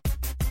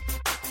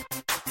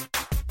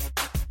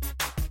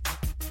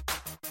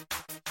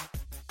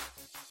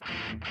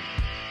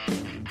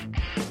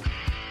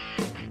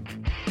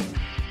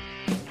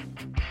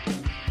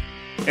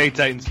 Hey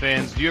Titans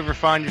fans, do you ever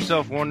find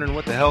yourself wondering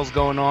what the hell's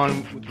going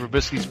on with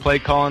Robisky's play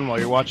calling while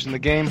you're watching the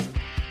game?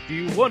 Do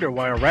you wonder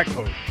why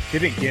Arakpo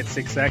didn't get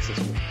 6 sacks this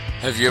week?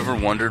 Have you ever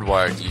wondered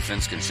why our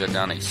defense can shut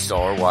down a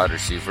star wide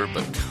receiver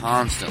but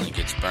constantly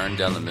gets burned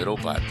down the middle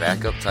by a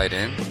backup tight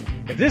end?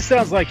 If this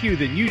sounds like you,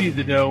 then you need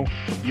to know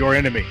your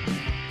enemy.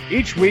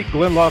 Each week,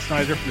 Glenn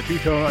Lossnizer from the Two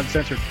Tone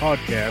Uncensored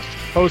podcast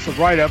posts a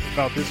write-up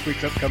about this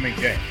week's upcoming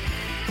game.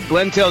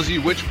 Glenn tells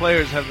you which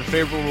players have the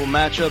favorable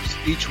matchups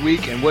each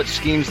week and what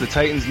schemes the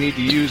Titans need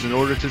to use in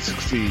order to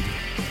succeed.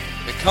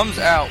 It comes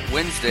out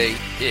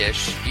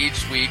Wednesday-ish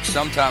each week,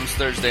 sometimes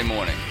Thursday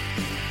morning.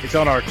 It's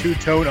on our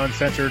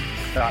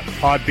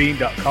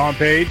twotone-uncensored.podbean.com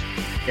page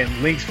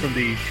and links from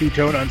the Two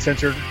Tone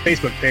Uncensored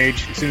Facebook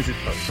page as soon as it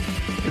posts.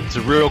 It's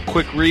a real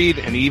quick read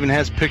and he even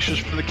has pictures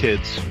for the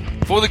kids.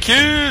 For the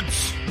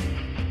kids!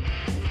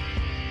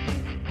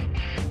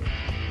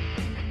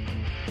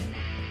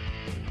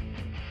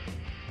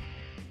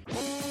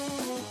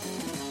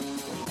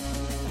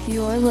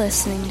 You're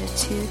listening to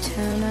Two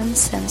Tone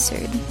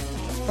Uncensored,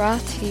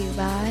 brought to you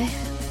by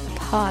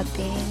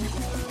Podbean.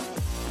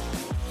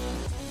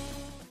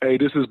 Hey,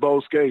 this is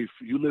Bo Scaife.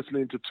 You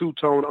listening to Two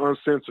Tone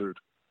Uncensored.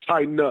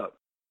 Tighten up.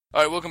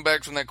 All right, welcome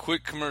back from that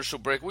quick commercial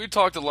break. We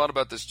talked a lot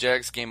about this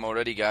Jags game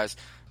already, guys.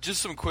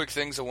 Just some quick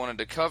things I wanted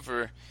to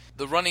cover.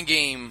 The running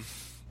game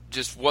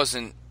just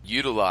wasn't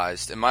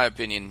utilized, in my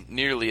opinion,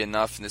 nearly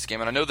enough in this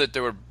game. And I know that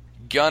they were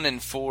gunning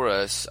for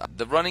us.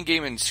 The running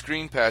game and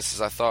screen passes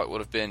I thought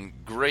would have been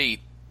great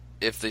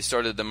if they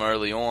started them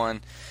early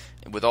on.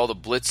 With all the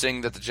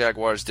blitzing that the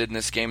Jaguars did in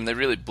this game, they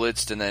really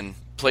blitzed and then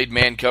played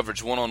man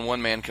coverage,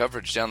 one-on-one man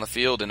coverage down the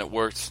field, and it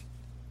worked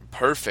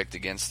perfect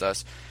against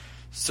us.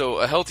 So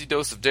a healthy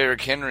dose of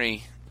Derrick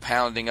Henry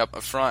pounding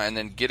up front and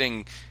then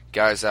getting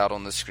guys out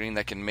on the screen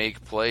that can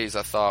make plays,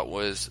 I thought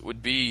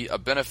would be a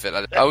benefit.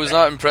 I was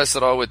not impressed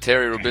at all with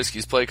Terry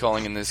Robisky's play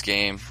calling in this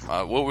game.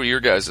 What were your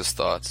guys'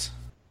 thoughts?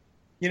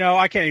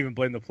 I can't even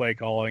blame the play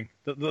calling.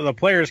 The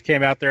players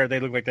came out there, they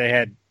looked like they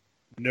had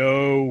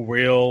no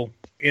real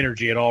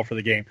energy at all for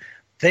the game.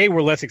 They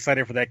were less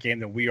excited for that game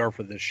than we are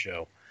for this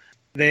show.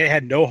 They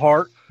had no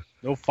heart,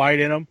 no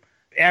fight in them.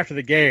 After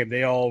the game,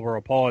 they all were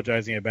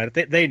apologizing about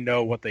it. They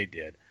know what they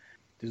did.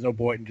 There's no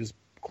point in just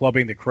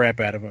clubbing the crap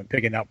out of them and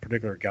picking out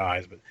particular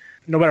guys. But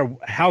no matter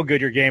how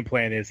good your game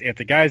plan is, if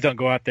the guys don't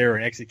go out there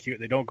and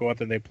execute, they don't go out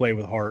there and they play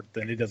with heart,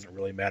 then it doesn't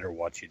really matter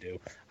what you do.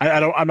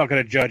 I'm not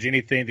going to judge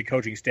anything the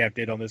coaching staff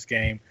did on this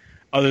game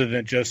other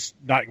than just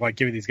not like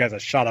giving these guys a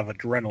shot of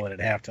adrenaline at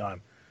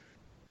halftime.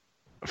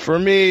 For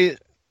me,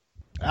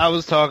 I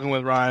was talking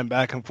with Ryan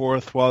back and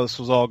forth while this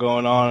was all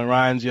going on, and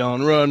Ryan's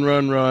yelling, run,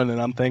 run, run,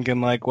 and I'm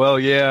thinking like, well,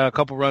 yeah, a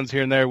couple runs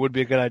here and there would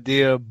be a good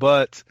idea,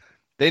 but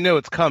they know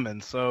it's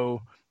coming,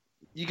 so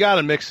you got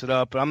to mix it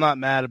up. I'm not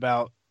mad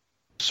about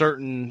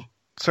certain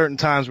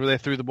times where they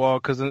threw the ball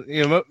because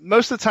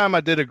most of the time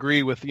I did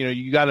agree with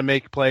you got to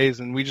make plays,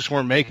 and we just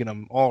weren't making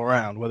them all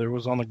around, whether it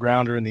was on the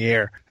ground or in the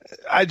air.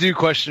 I do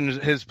question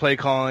his play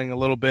calling a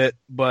little bit,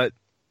 but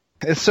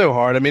it's so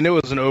hard. I mean, it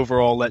was an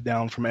overall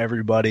letdown from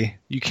everybody.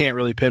 You can't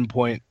really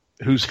pinpoint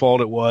whose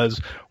fault it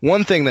was.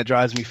 One thing that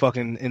drives me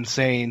fucking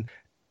insane.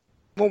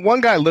 Well,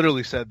 one guy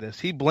literally said this.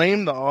 He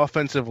blamed the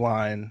offensive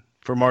line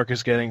for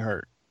Marcus getting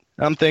hurt.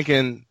 I'm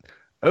thinking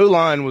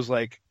O-line was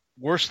like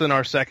worse than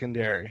our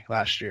secondary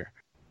last year.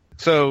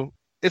 So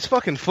it's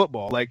fucking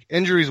football. Like,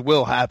 injuries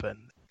will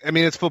happen. I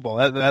mean, it's football.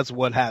 That's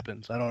what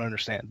happens. I don't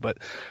understand. But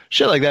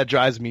shit like that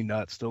drives me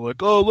nuts. They're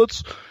like,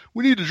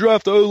 we need to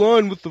draft the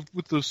O-line with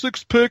the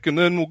 6th pick, and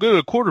then we'll get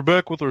a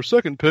quarterback with our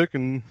 2nd pick.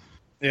 And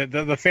Yeah,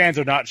 the fans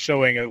are not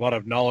showing a lot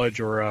of knowledge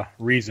or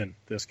reason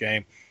this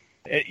game.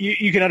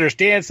 You can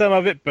understand some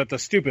of it, but the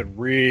stupid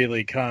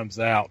really comes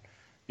out.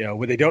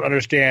 When they don't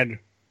understand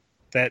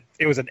that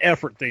it was an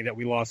effort thing that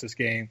we lost this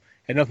game.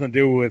 Had nothing to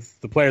do with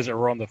the players that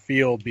were on the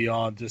field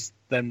beyond just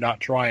them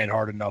not trying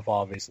hard enough,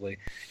 obviously.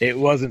 It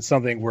wasn't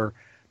something where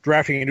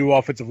drafting a new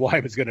offensive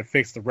line is going to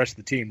fix the rest of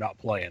the team not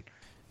playing.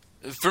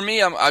 For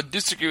me, I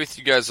disagree with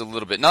you guys a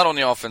little bit. Not on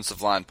the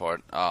offensive line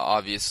part,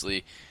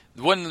 obviously.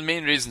 One of the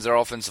main reasons our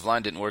offensive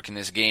line didn't work in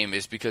this game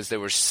is because they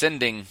were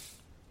sending,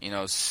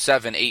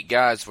 7, 8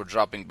 guys were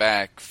dropping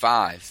back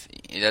 5.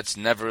 That's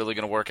never really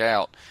going to work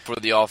out for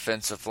the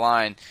offensive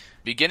line.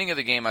 Beginning of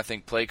the game, I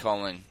think play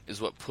calling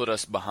is what put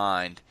us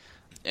behind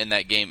in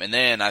that game. And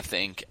then I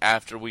think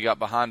after we got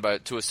behind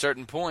to a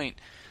certain point,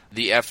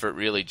 the effort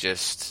really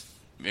just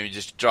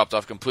dropped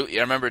off completely.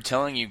 I remember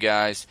telling you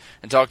guys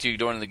and talk to you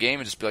during the game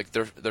and just be like,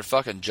 they're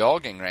fucking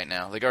jogging right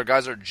now. Like, our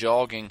guys are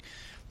jogging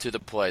to the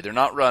play. They're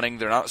not running.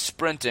 They're not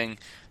sprinting.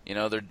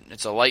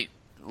 It's a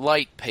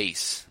light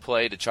pace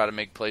play to try to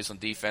make plays on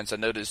defense. I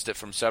noticed it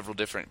from several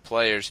different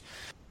players.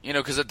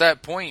 Because at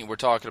that point, we're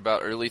talking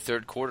about early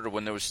third quarter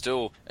when there was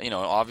still,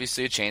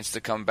 obviously a chance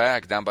to come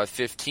back down by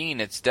 15.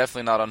 It's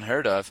definitely not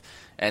unheard of.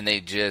 And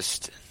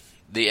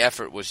the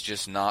effort was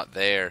just not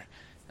there.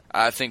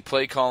 I think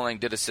play calling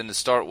did us in to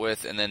start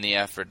with, and then the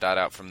effort died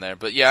out from there.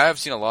 But yeah, I've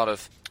seen a lot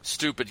of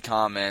stupid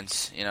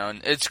comments,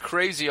 and it's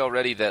crazy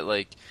already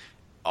that,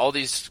 all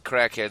these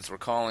crackheads were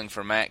calling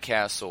for Matt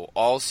Castle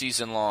all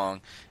season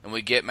long, and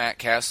we get Matt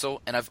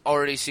Castle, and I've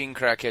already seen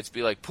crackheads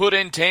be like, put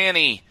in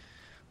Tanny.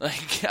 I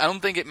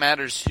don't think it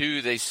matters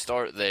who they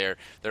start there.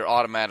 They're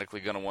automatically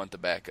going to want the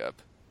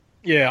backup.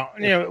 Yeah,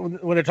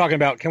 when they're talking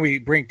about, can we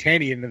bring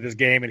Tanny into this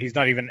game, and he's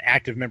not even an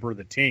active member of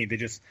the team.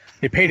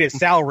 They paid his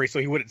salary so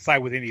he wouldn't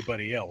side with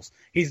anybody else.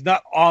 He's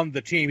not on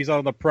the team. He's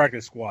on the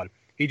practice squad.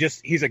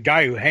 He's a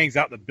guy who hangs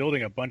out in the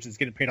building a bunch and is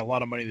getting paid a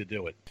lot of money to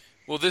do it.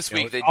 Well, this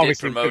week they did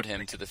promote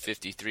him to the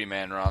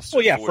 53-man roster.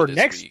 Well, yeah, for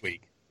next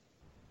week.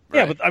 Right.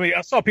 Yeah, but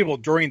I saw people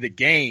during the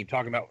game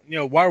talking about,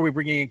 why are we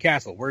bringing in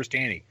Castle? Where's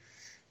Tanny?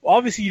 Well,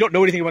 obviously you don't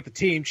know anything about the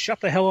team. Shut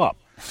the hell up.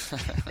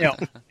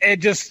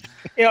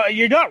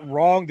 You're not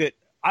wrong that.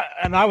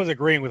 I was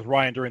agreeing with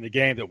Ryan during the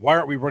game that why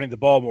aren't we running the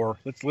ball more?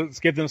 Let's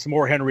give them some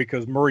more Henry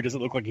because Murray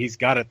doesn't look like he's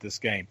got it this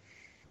game.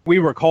 We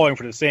were calling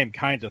for the same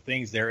kinds of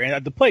things there,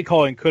 and the play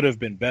calling could have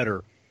been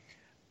better,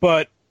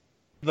 but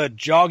the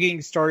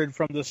jogging started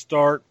from the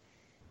start.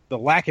 The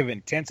lack of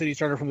intensity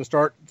started from the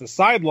start. The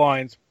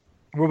sidelines,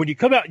 where when you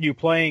come out and you're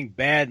playing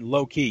bad and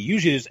low key,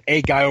 usually there's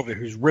a guy over there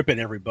who's ripping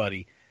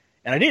everybody,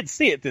 and I didn't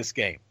see it this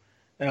game.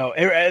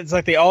 It's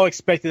like they all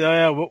expected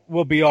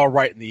we'll be all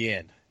right in the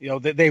end.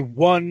 They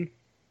won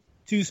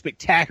too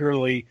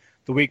spectacularly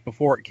the week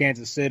before at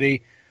Kansas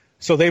City,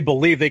 so they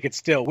believed they could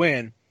still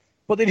win,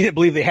 but they didn't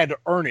believe they had to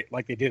earn it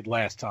like they did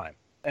last time.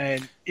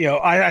 And,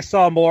 I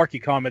saw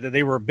Malarkey comment that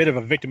they were a bit of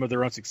a victim of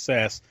their own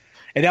success,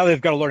 and now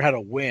they've got to learn how to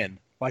win,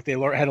 like they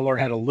had to learn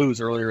how to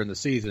lose earlier in the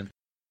season,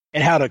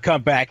 and how to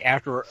come back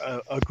after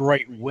a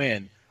great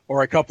win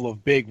or a couple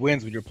of big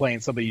wins when you're playing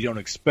somebody you don't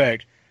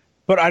expect.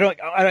 But I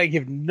don't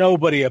give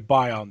nobody a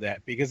buy on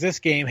that because this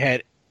game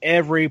had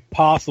every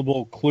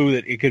possible clue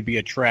that it could be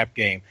a trap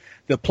game.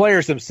 The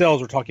players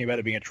themselves were talking about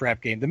it being a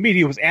trap game. The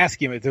media was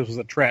asking if this was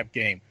a trap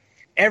game.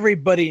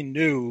 Everybody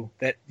knew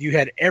that you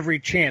had every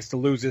chance to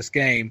lose this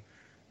game,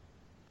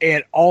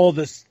 and all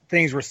the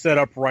things were set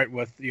up right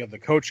with the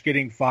coach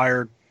getting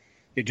fired,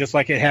 just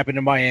like it happened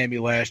in Miami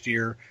last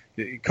year.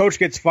 The coach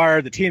gets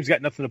fired, the team's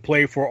got nothing to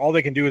play for. All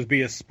they can do is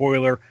be a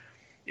spoiler.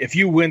 If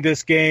you win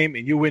this game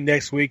and you win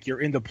next week,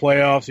 you're in the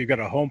playoffs. You've got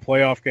a home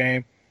playoff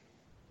game.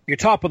 You're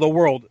top of the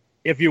world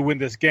if you win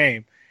this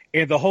game.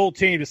 And the whole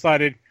team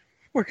decided,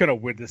 we're going to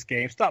win this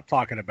game. Stop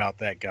talking about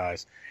that,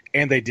 guys.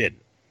 And they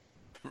didn't.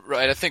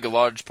 Right, I think a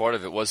large part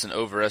of it was an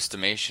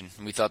overestimation.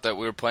 We thought that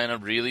we were playing a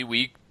really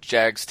weak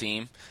Jags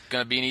team.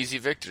 Going to be an easy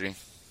victory.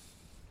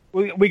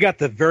 We got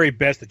the very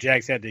best the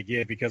Jags had to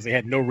give because they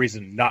had no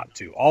reason not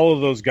to. All of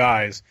those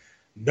guys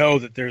know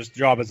that their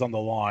job is on the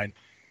line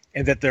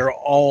and that they're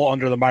all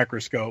under the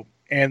microscope,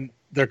 and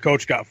their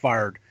coach got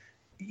fired.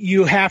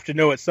 You have to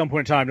know at some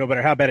point in time, no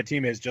matter how bad a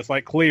team is, just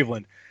like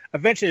Cleveland,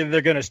 eventually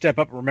they're going to step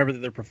up and remember that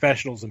they're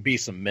professionals and be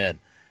some men.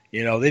 They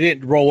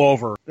didn't roll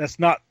over. That's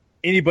not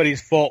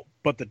anybody's fault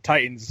but the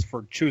Titans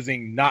for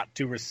choosing not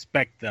to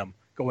respect them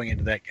going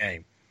into that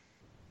game.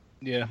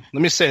 Yeah,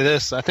 let me say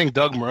this. I think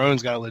Doug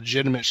Marone's got a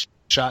legitimate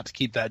shot to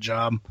keep that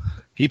job.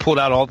 He pulled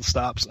out all the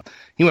stops.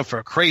 He went for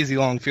a crazy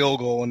long field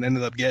goal and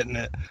ended up getting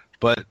it.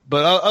 But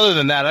other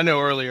than that, I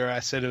know earlier I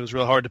said it was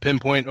real hard to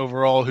pinpoint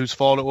overall whose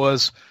fault it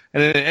was,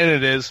 and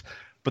it is.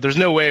 But there's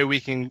no way we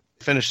can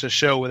finish the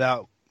show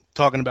without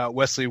talking about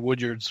Wesley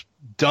Woodyard's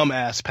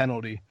dumbass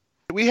penalty.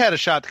 We had a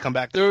shot to come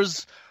back. There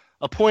was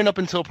a point up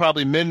until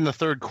probably mid in the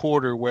third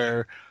quarter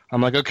where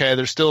I'm like, okay,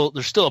 there's still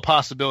a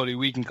possibility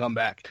we can come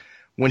back.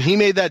 When he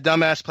made that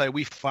dumbass play,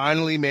 we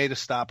finally made a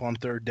stop on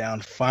third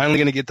down, finally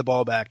going to get the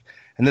ball back,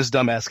 and this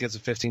dumbass gets a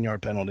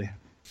 15-yard penalty.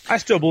 I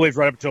still believe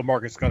right up until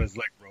Marcus got his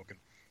leg broken.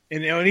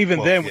 And, and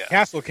even then, when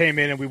Castle came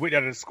in and we went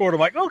down and scored, I'm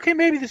like, okay,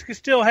 maybe this could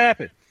still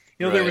happen.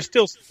 There was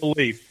still some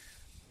belief.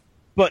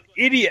 But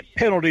idiot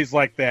penalties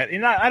like that,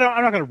 and I'm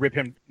not going to rip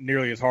him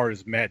nearly as hard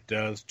as Matt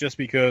does, just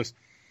because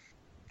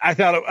I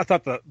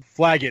thought the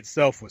flag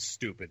itself was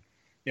stupid.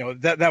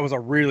 That was a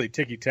really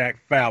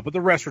ticky-tack foul. But the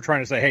refs were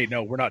trying to say, hey,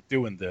 no, we're not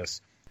doing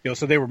this.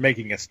 So they were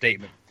making a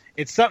statement.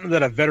 It's something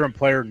that a veteran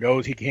player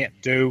knows he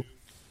can't do.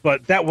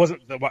 But that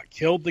wasn't what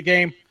killed the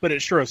game, but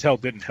it sure as hell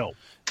didn't help.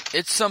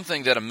 It's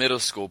something that a middle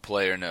school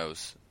player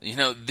knows. You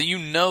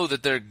know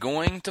that they're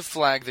going to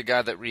flag the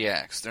guy that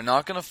reacts. They're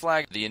not going to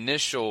flag the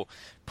initial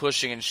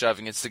pushing and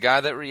shoving. It's the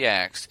guy that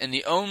reacts. And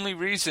the only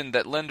reason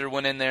that Linder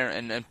went in there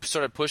and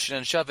started pushing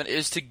and shoving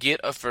is to get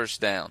a first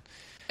down.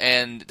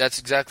 And that's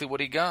exactly what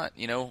he got.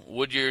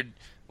 Woodyard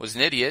was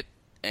an idiot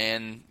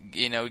and,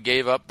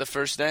 gave up the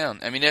first down.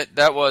 I mean,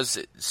 that was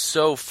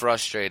so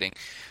frustrating.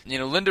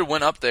 Linder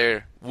went up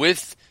there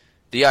with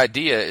the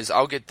idea is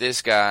I'll get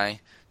this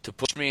guy to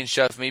push me and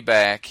shove me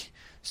back,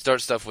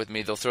 start stuff with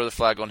me, they'll throw the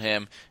flag on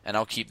him, and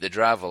I'll keep the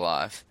drive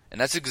alive. And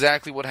that's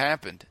exactly what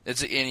happened.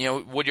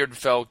 Woodyard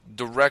fell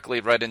directly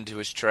right into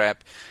his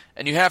trap,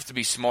 and you have to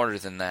be smarter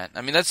than that.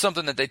 I mean, that's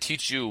something that they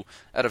teach you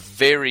at a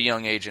very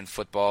young age in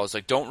football. It's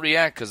like, don't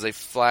react because they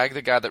flag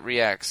the guy that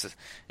reacts.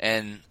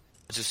 And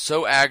it's just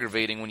so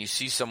aggravating when you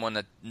see someone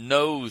that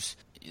knows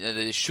that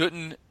they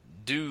shouldn't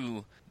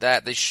do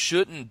that. They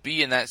shouldn't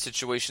be in that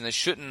situation. They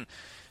shouldn't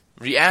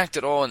react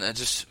at all, and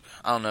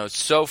I don't know,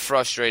 it's so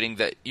frustrating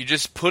that you're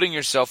just putting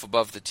yourself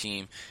above the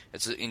team.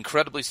 It's an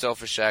incredibly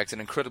selfish act,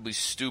 an incredibly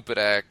stupid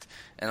act,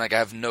 and I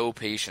have no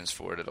patience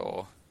for it at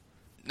all.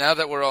 Now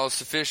that we're all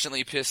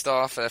sufficiently pissed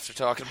off after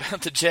talking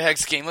about the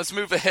Jags game, let's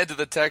move ahead to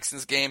the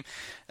Texans game.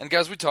 And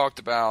guys, we talked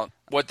about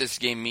what this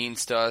game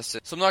means to us,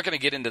 so I'm not going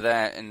to get into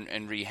that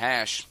and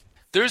rehash.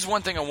 There's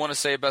one thing I want to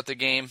say about the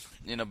game,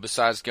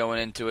 besides going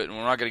into it, and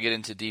we're not going to get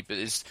into deep,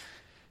 is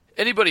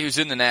anybody who's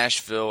in the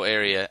Nashville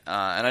area,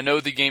 and I know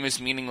the game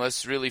is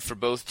meaningless really for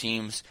both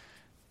teams,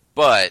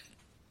 but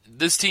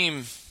this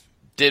team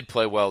did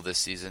play well this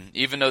season.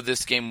 Even though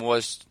this game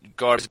was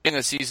garbage, beginning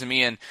of the season,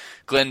 me and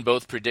Glenn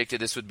both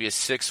predicted this would be a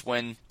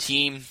 6-win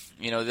team.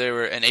 They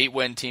were an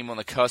 8-win team on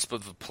the cusp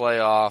of the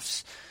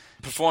playoffs.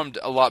 Performed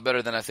a lot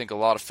better than I think a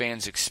lot of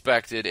fans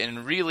expected,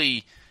 and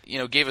really,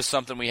 gave us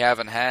something we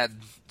haven't had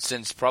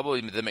since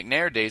probably the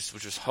McNair days,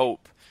 which was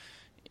hope.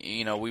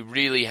 We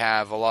really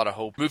have a lot of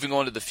hope. Moving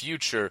on to the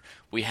future,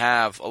 we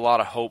have a lot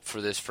of hope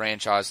for this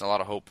franchise and a lot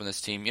of hope in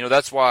this team.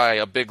 That's why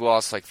a big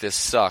loss like this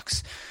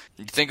sucks.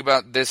 You think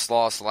about this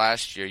loss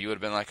last year, you would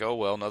have been like, oh,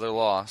 well, another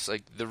loss.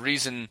 Like, the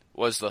reason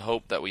was the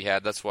hope that we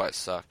had. That's why it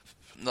sucked.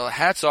 No,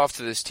 hats off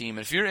to this team.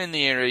 If you're in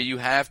the area, you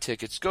have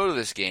tickets, go to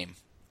this game.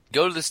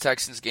 Go to this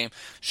Texans game.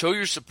 Show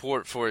your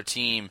support for a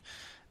team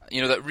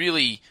that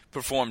really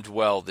performed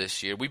well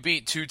this year. We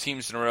beat 2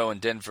 teams in a row in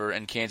Denver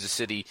and Kansas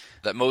City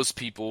that most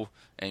people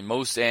and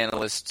most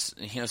analysts,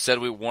 said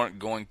we weren't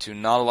going to.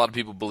 Not a lot of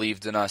people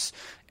believed in us,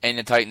 and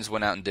the Titans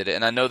went out and did it.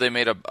 And I know they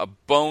made a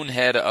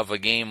bonehead of a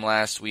game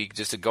last week,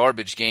 just a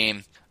garbage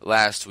game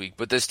last week,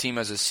 but this team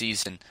as a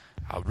season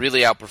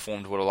really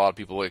outperformed what a lot of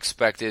people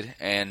expected,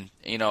 and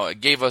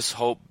it gave us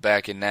hope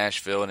back in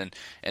Nashville and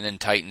in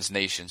Titans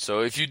Nation. So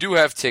if you do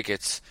have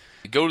tickets,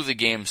 go to the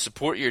game,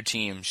 support your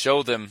team,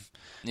 show them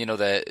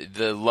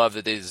the love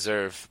that they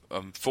deserve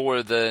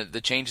for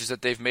the changes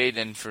that they've made,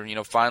 and for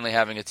finally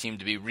having a team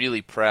to be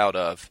really proud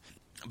of.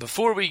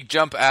 Before we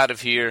jump out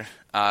of here,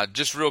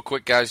 just real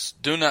quick, guys,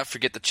 do not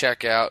forget to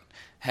check out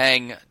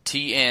hangtn.com.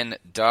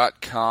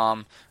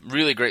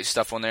 Really great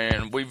stuff on there,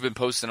 and we've been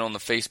posting on the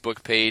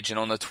Facebook page and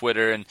on the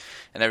Twitter and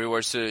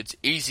everywhere, so it's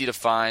easy to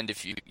find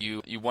if you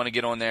want to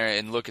get on there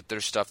and look at their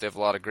stuff. They have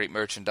a lot of great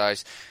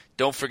merchandise.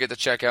 Don't forget to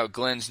check out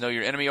Glenn's Know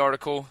Your Enemy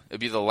article. It'll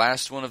be the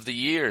last one of the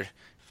year.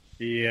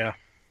 Yeah.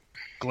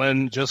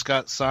 Glenn just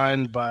got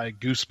signed by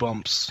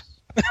Goosebumps.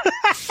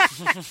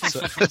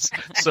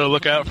 so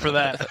look out for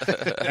that.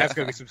 That's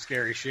going to be some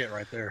scary shit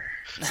right there.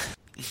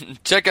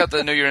 Check out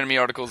the Know Your Enemy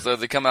articles, though.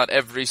 They come out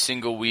every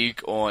single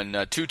week on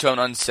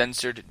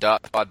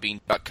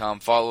twotoneuncensored.podbean.com.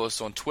 Follow us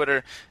on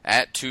Twitter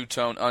at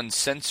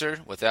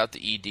twotoneuncensored without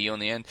the ED on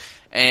the end.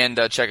 And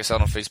check us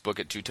out on Facebook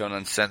at Two Tone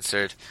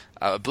Uncensored.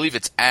 I believe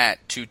it's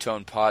at Two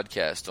Tone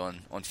Podcast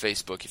on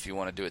Facebook if you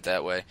want to do it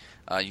that way.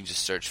 You can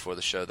just search for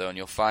the show, though, and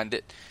you'll find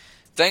it.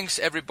 Thanks,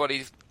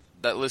 everybody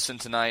that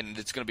listened tonight, and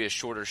it's going to be a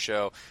shorter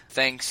show.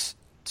 Thanks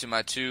to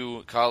my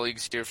 2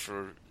 colleagues here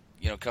for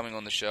coming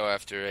on the show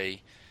after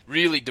a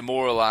really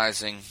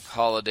demoralizing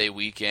holiday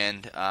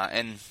weekend,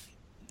 and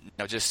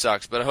it just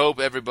sucks. But I hope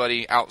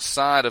everybody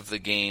outside of the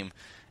game,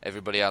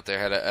 everybody out there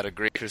had a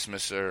great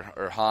Christmas or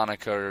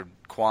Hanukkah or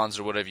Kwanzaa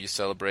or whatever you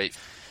celebrate,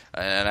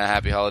 and a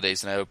happy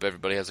holidays, and I hope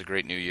everybody has a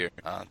great new year.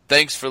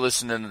 Thanks for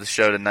listening to the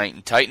show tonight,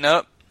 and tighten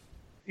up.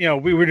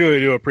 We really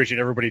do appreciate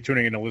everybody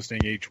tuning in and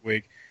listening each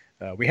week.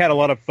 We had a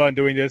lot of fun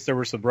doing this. There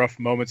were some rough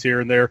moments here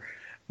and there,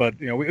 but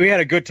we had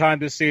a good time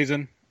this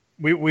season.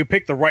 we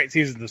picked the right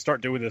season to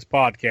start doing this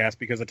podcast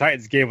because the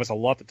Titans gave us a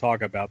lot to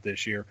talk about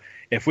this year.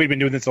 If we'd been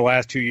doing this the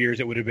last 2 years,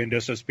 it would have been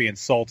just us being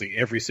salty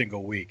every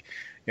single week.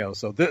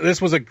 So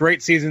this was a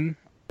great season.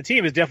 The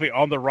team is definitely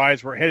on the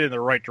rise. We're headed in the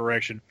right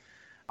direction.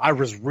 I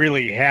was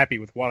really happy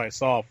with what I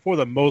saw for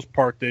the most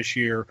part this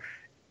year.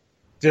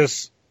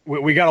 Just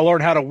we got to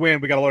learn how to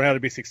win. We got to learn how to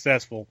be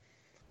successful.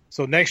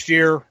 So next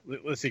year,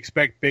 let's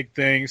expect big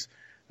things.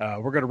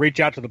 We're going to reach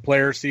out to the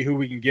players, see who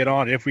we can get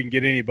on, if we can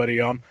get anybody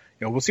on.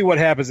 We'll see what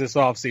happens this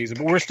offseason.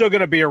 But we're still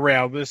going to be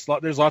around. There's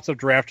lots of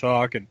draft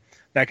talk and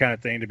that kind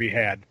of thing to be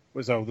had.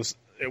 So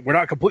we're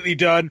not completely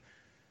done.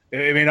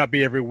 It may not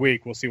be every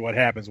week. We'll see what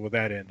happens with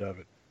that end of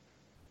it.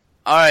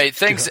 All right.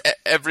 Thanks,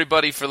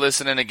 everybody, for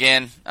listening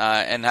again,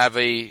 and have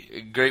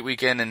a great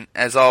weekend. And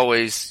as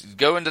always,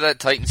 go into that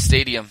Titan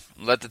Stadium.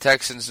 Let the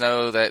Texans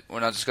know that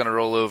we're not just going to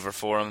roll over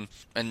for them.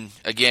 And,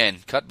 again,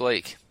 cut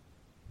Blake.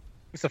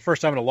 It's the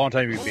first time in a long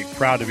time you'd be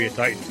proud to be a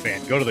Titans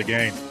fan. Go to the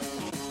game.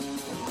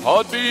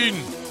 Podbean.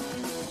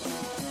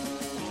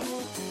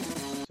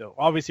 So,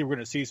 obviously, we're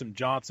going to see some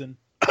Johnson.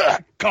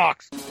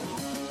 Cox.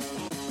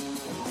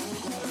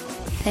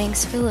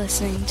 Thanks for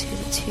listening to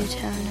the Two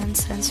Tone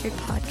Uncensored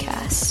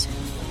podcast.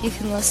 You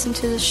can listen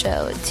to the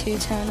show at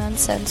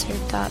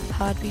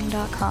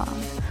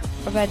twotoneuncensored.podbean.com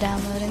or by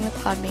downloading the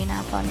Podbean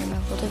app on your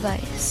mobile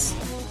device.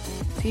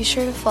 Be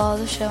sure to follow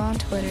the show on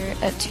Twitter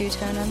at Two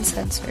Tone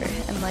Uncensored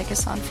and like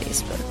us on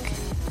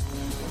Facebook.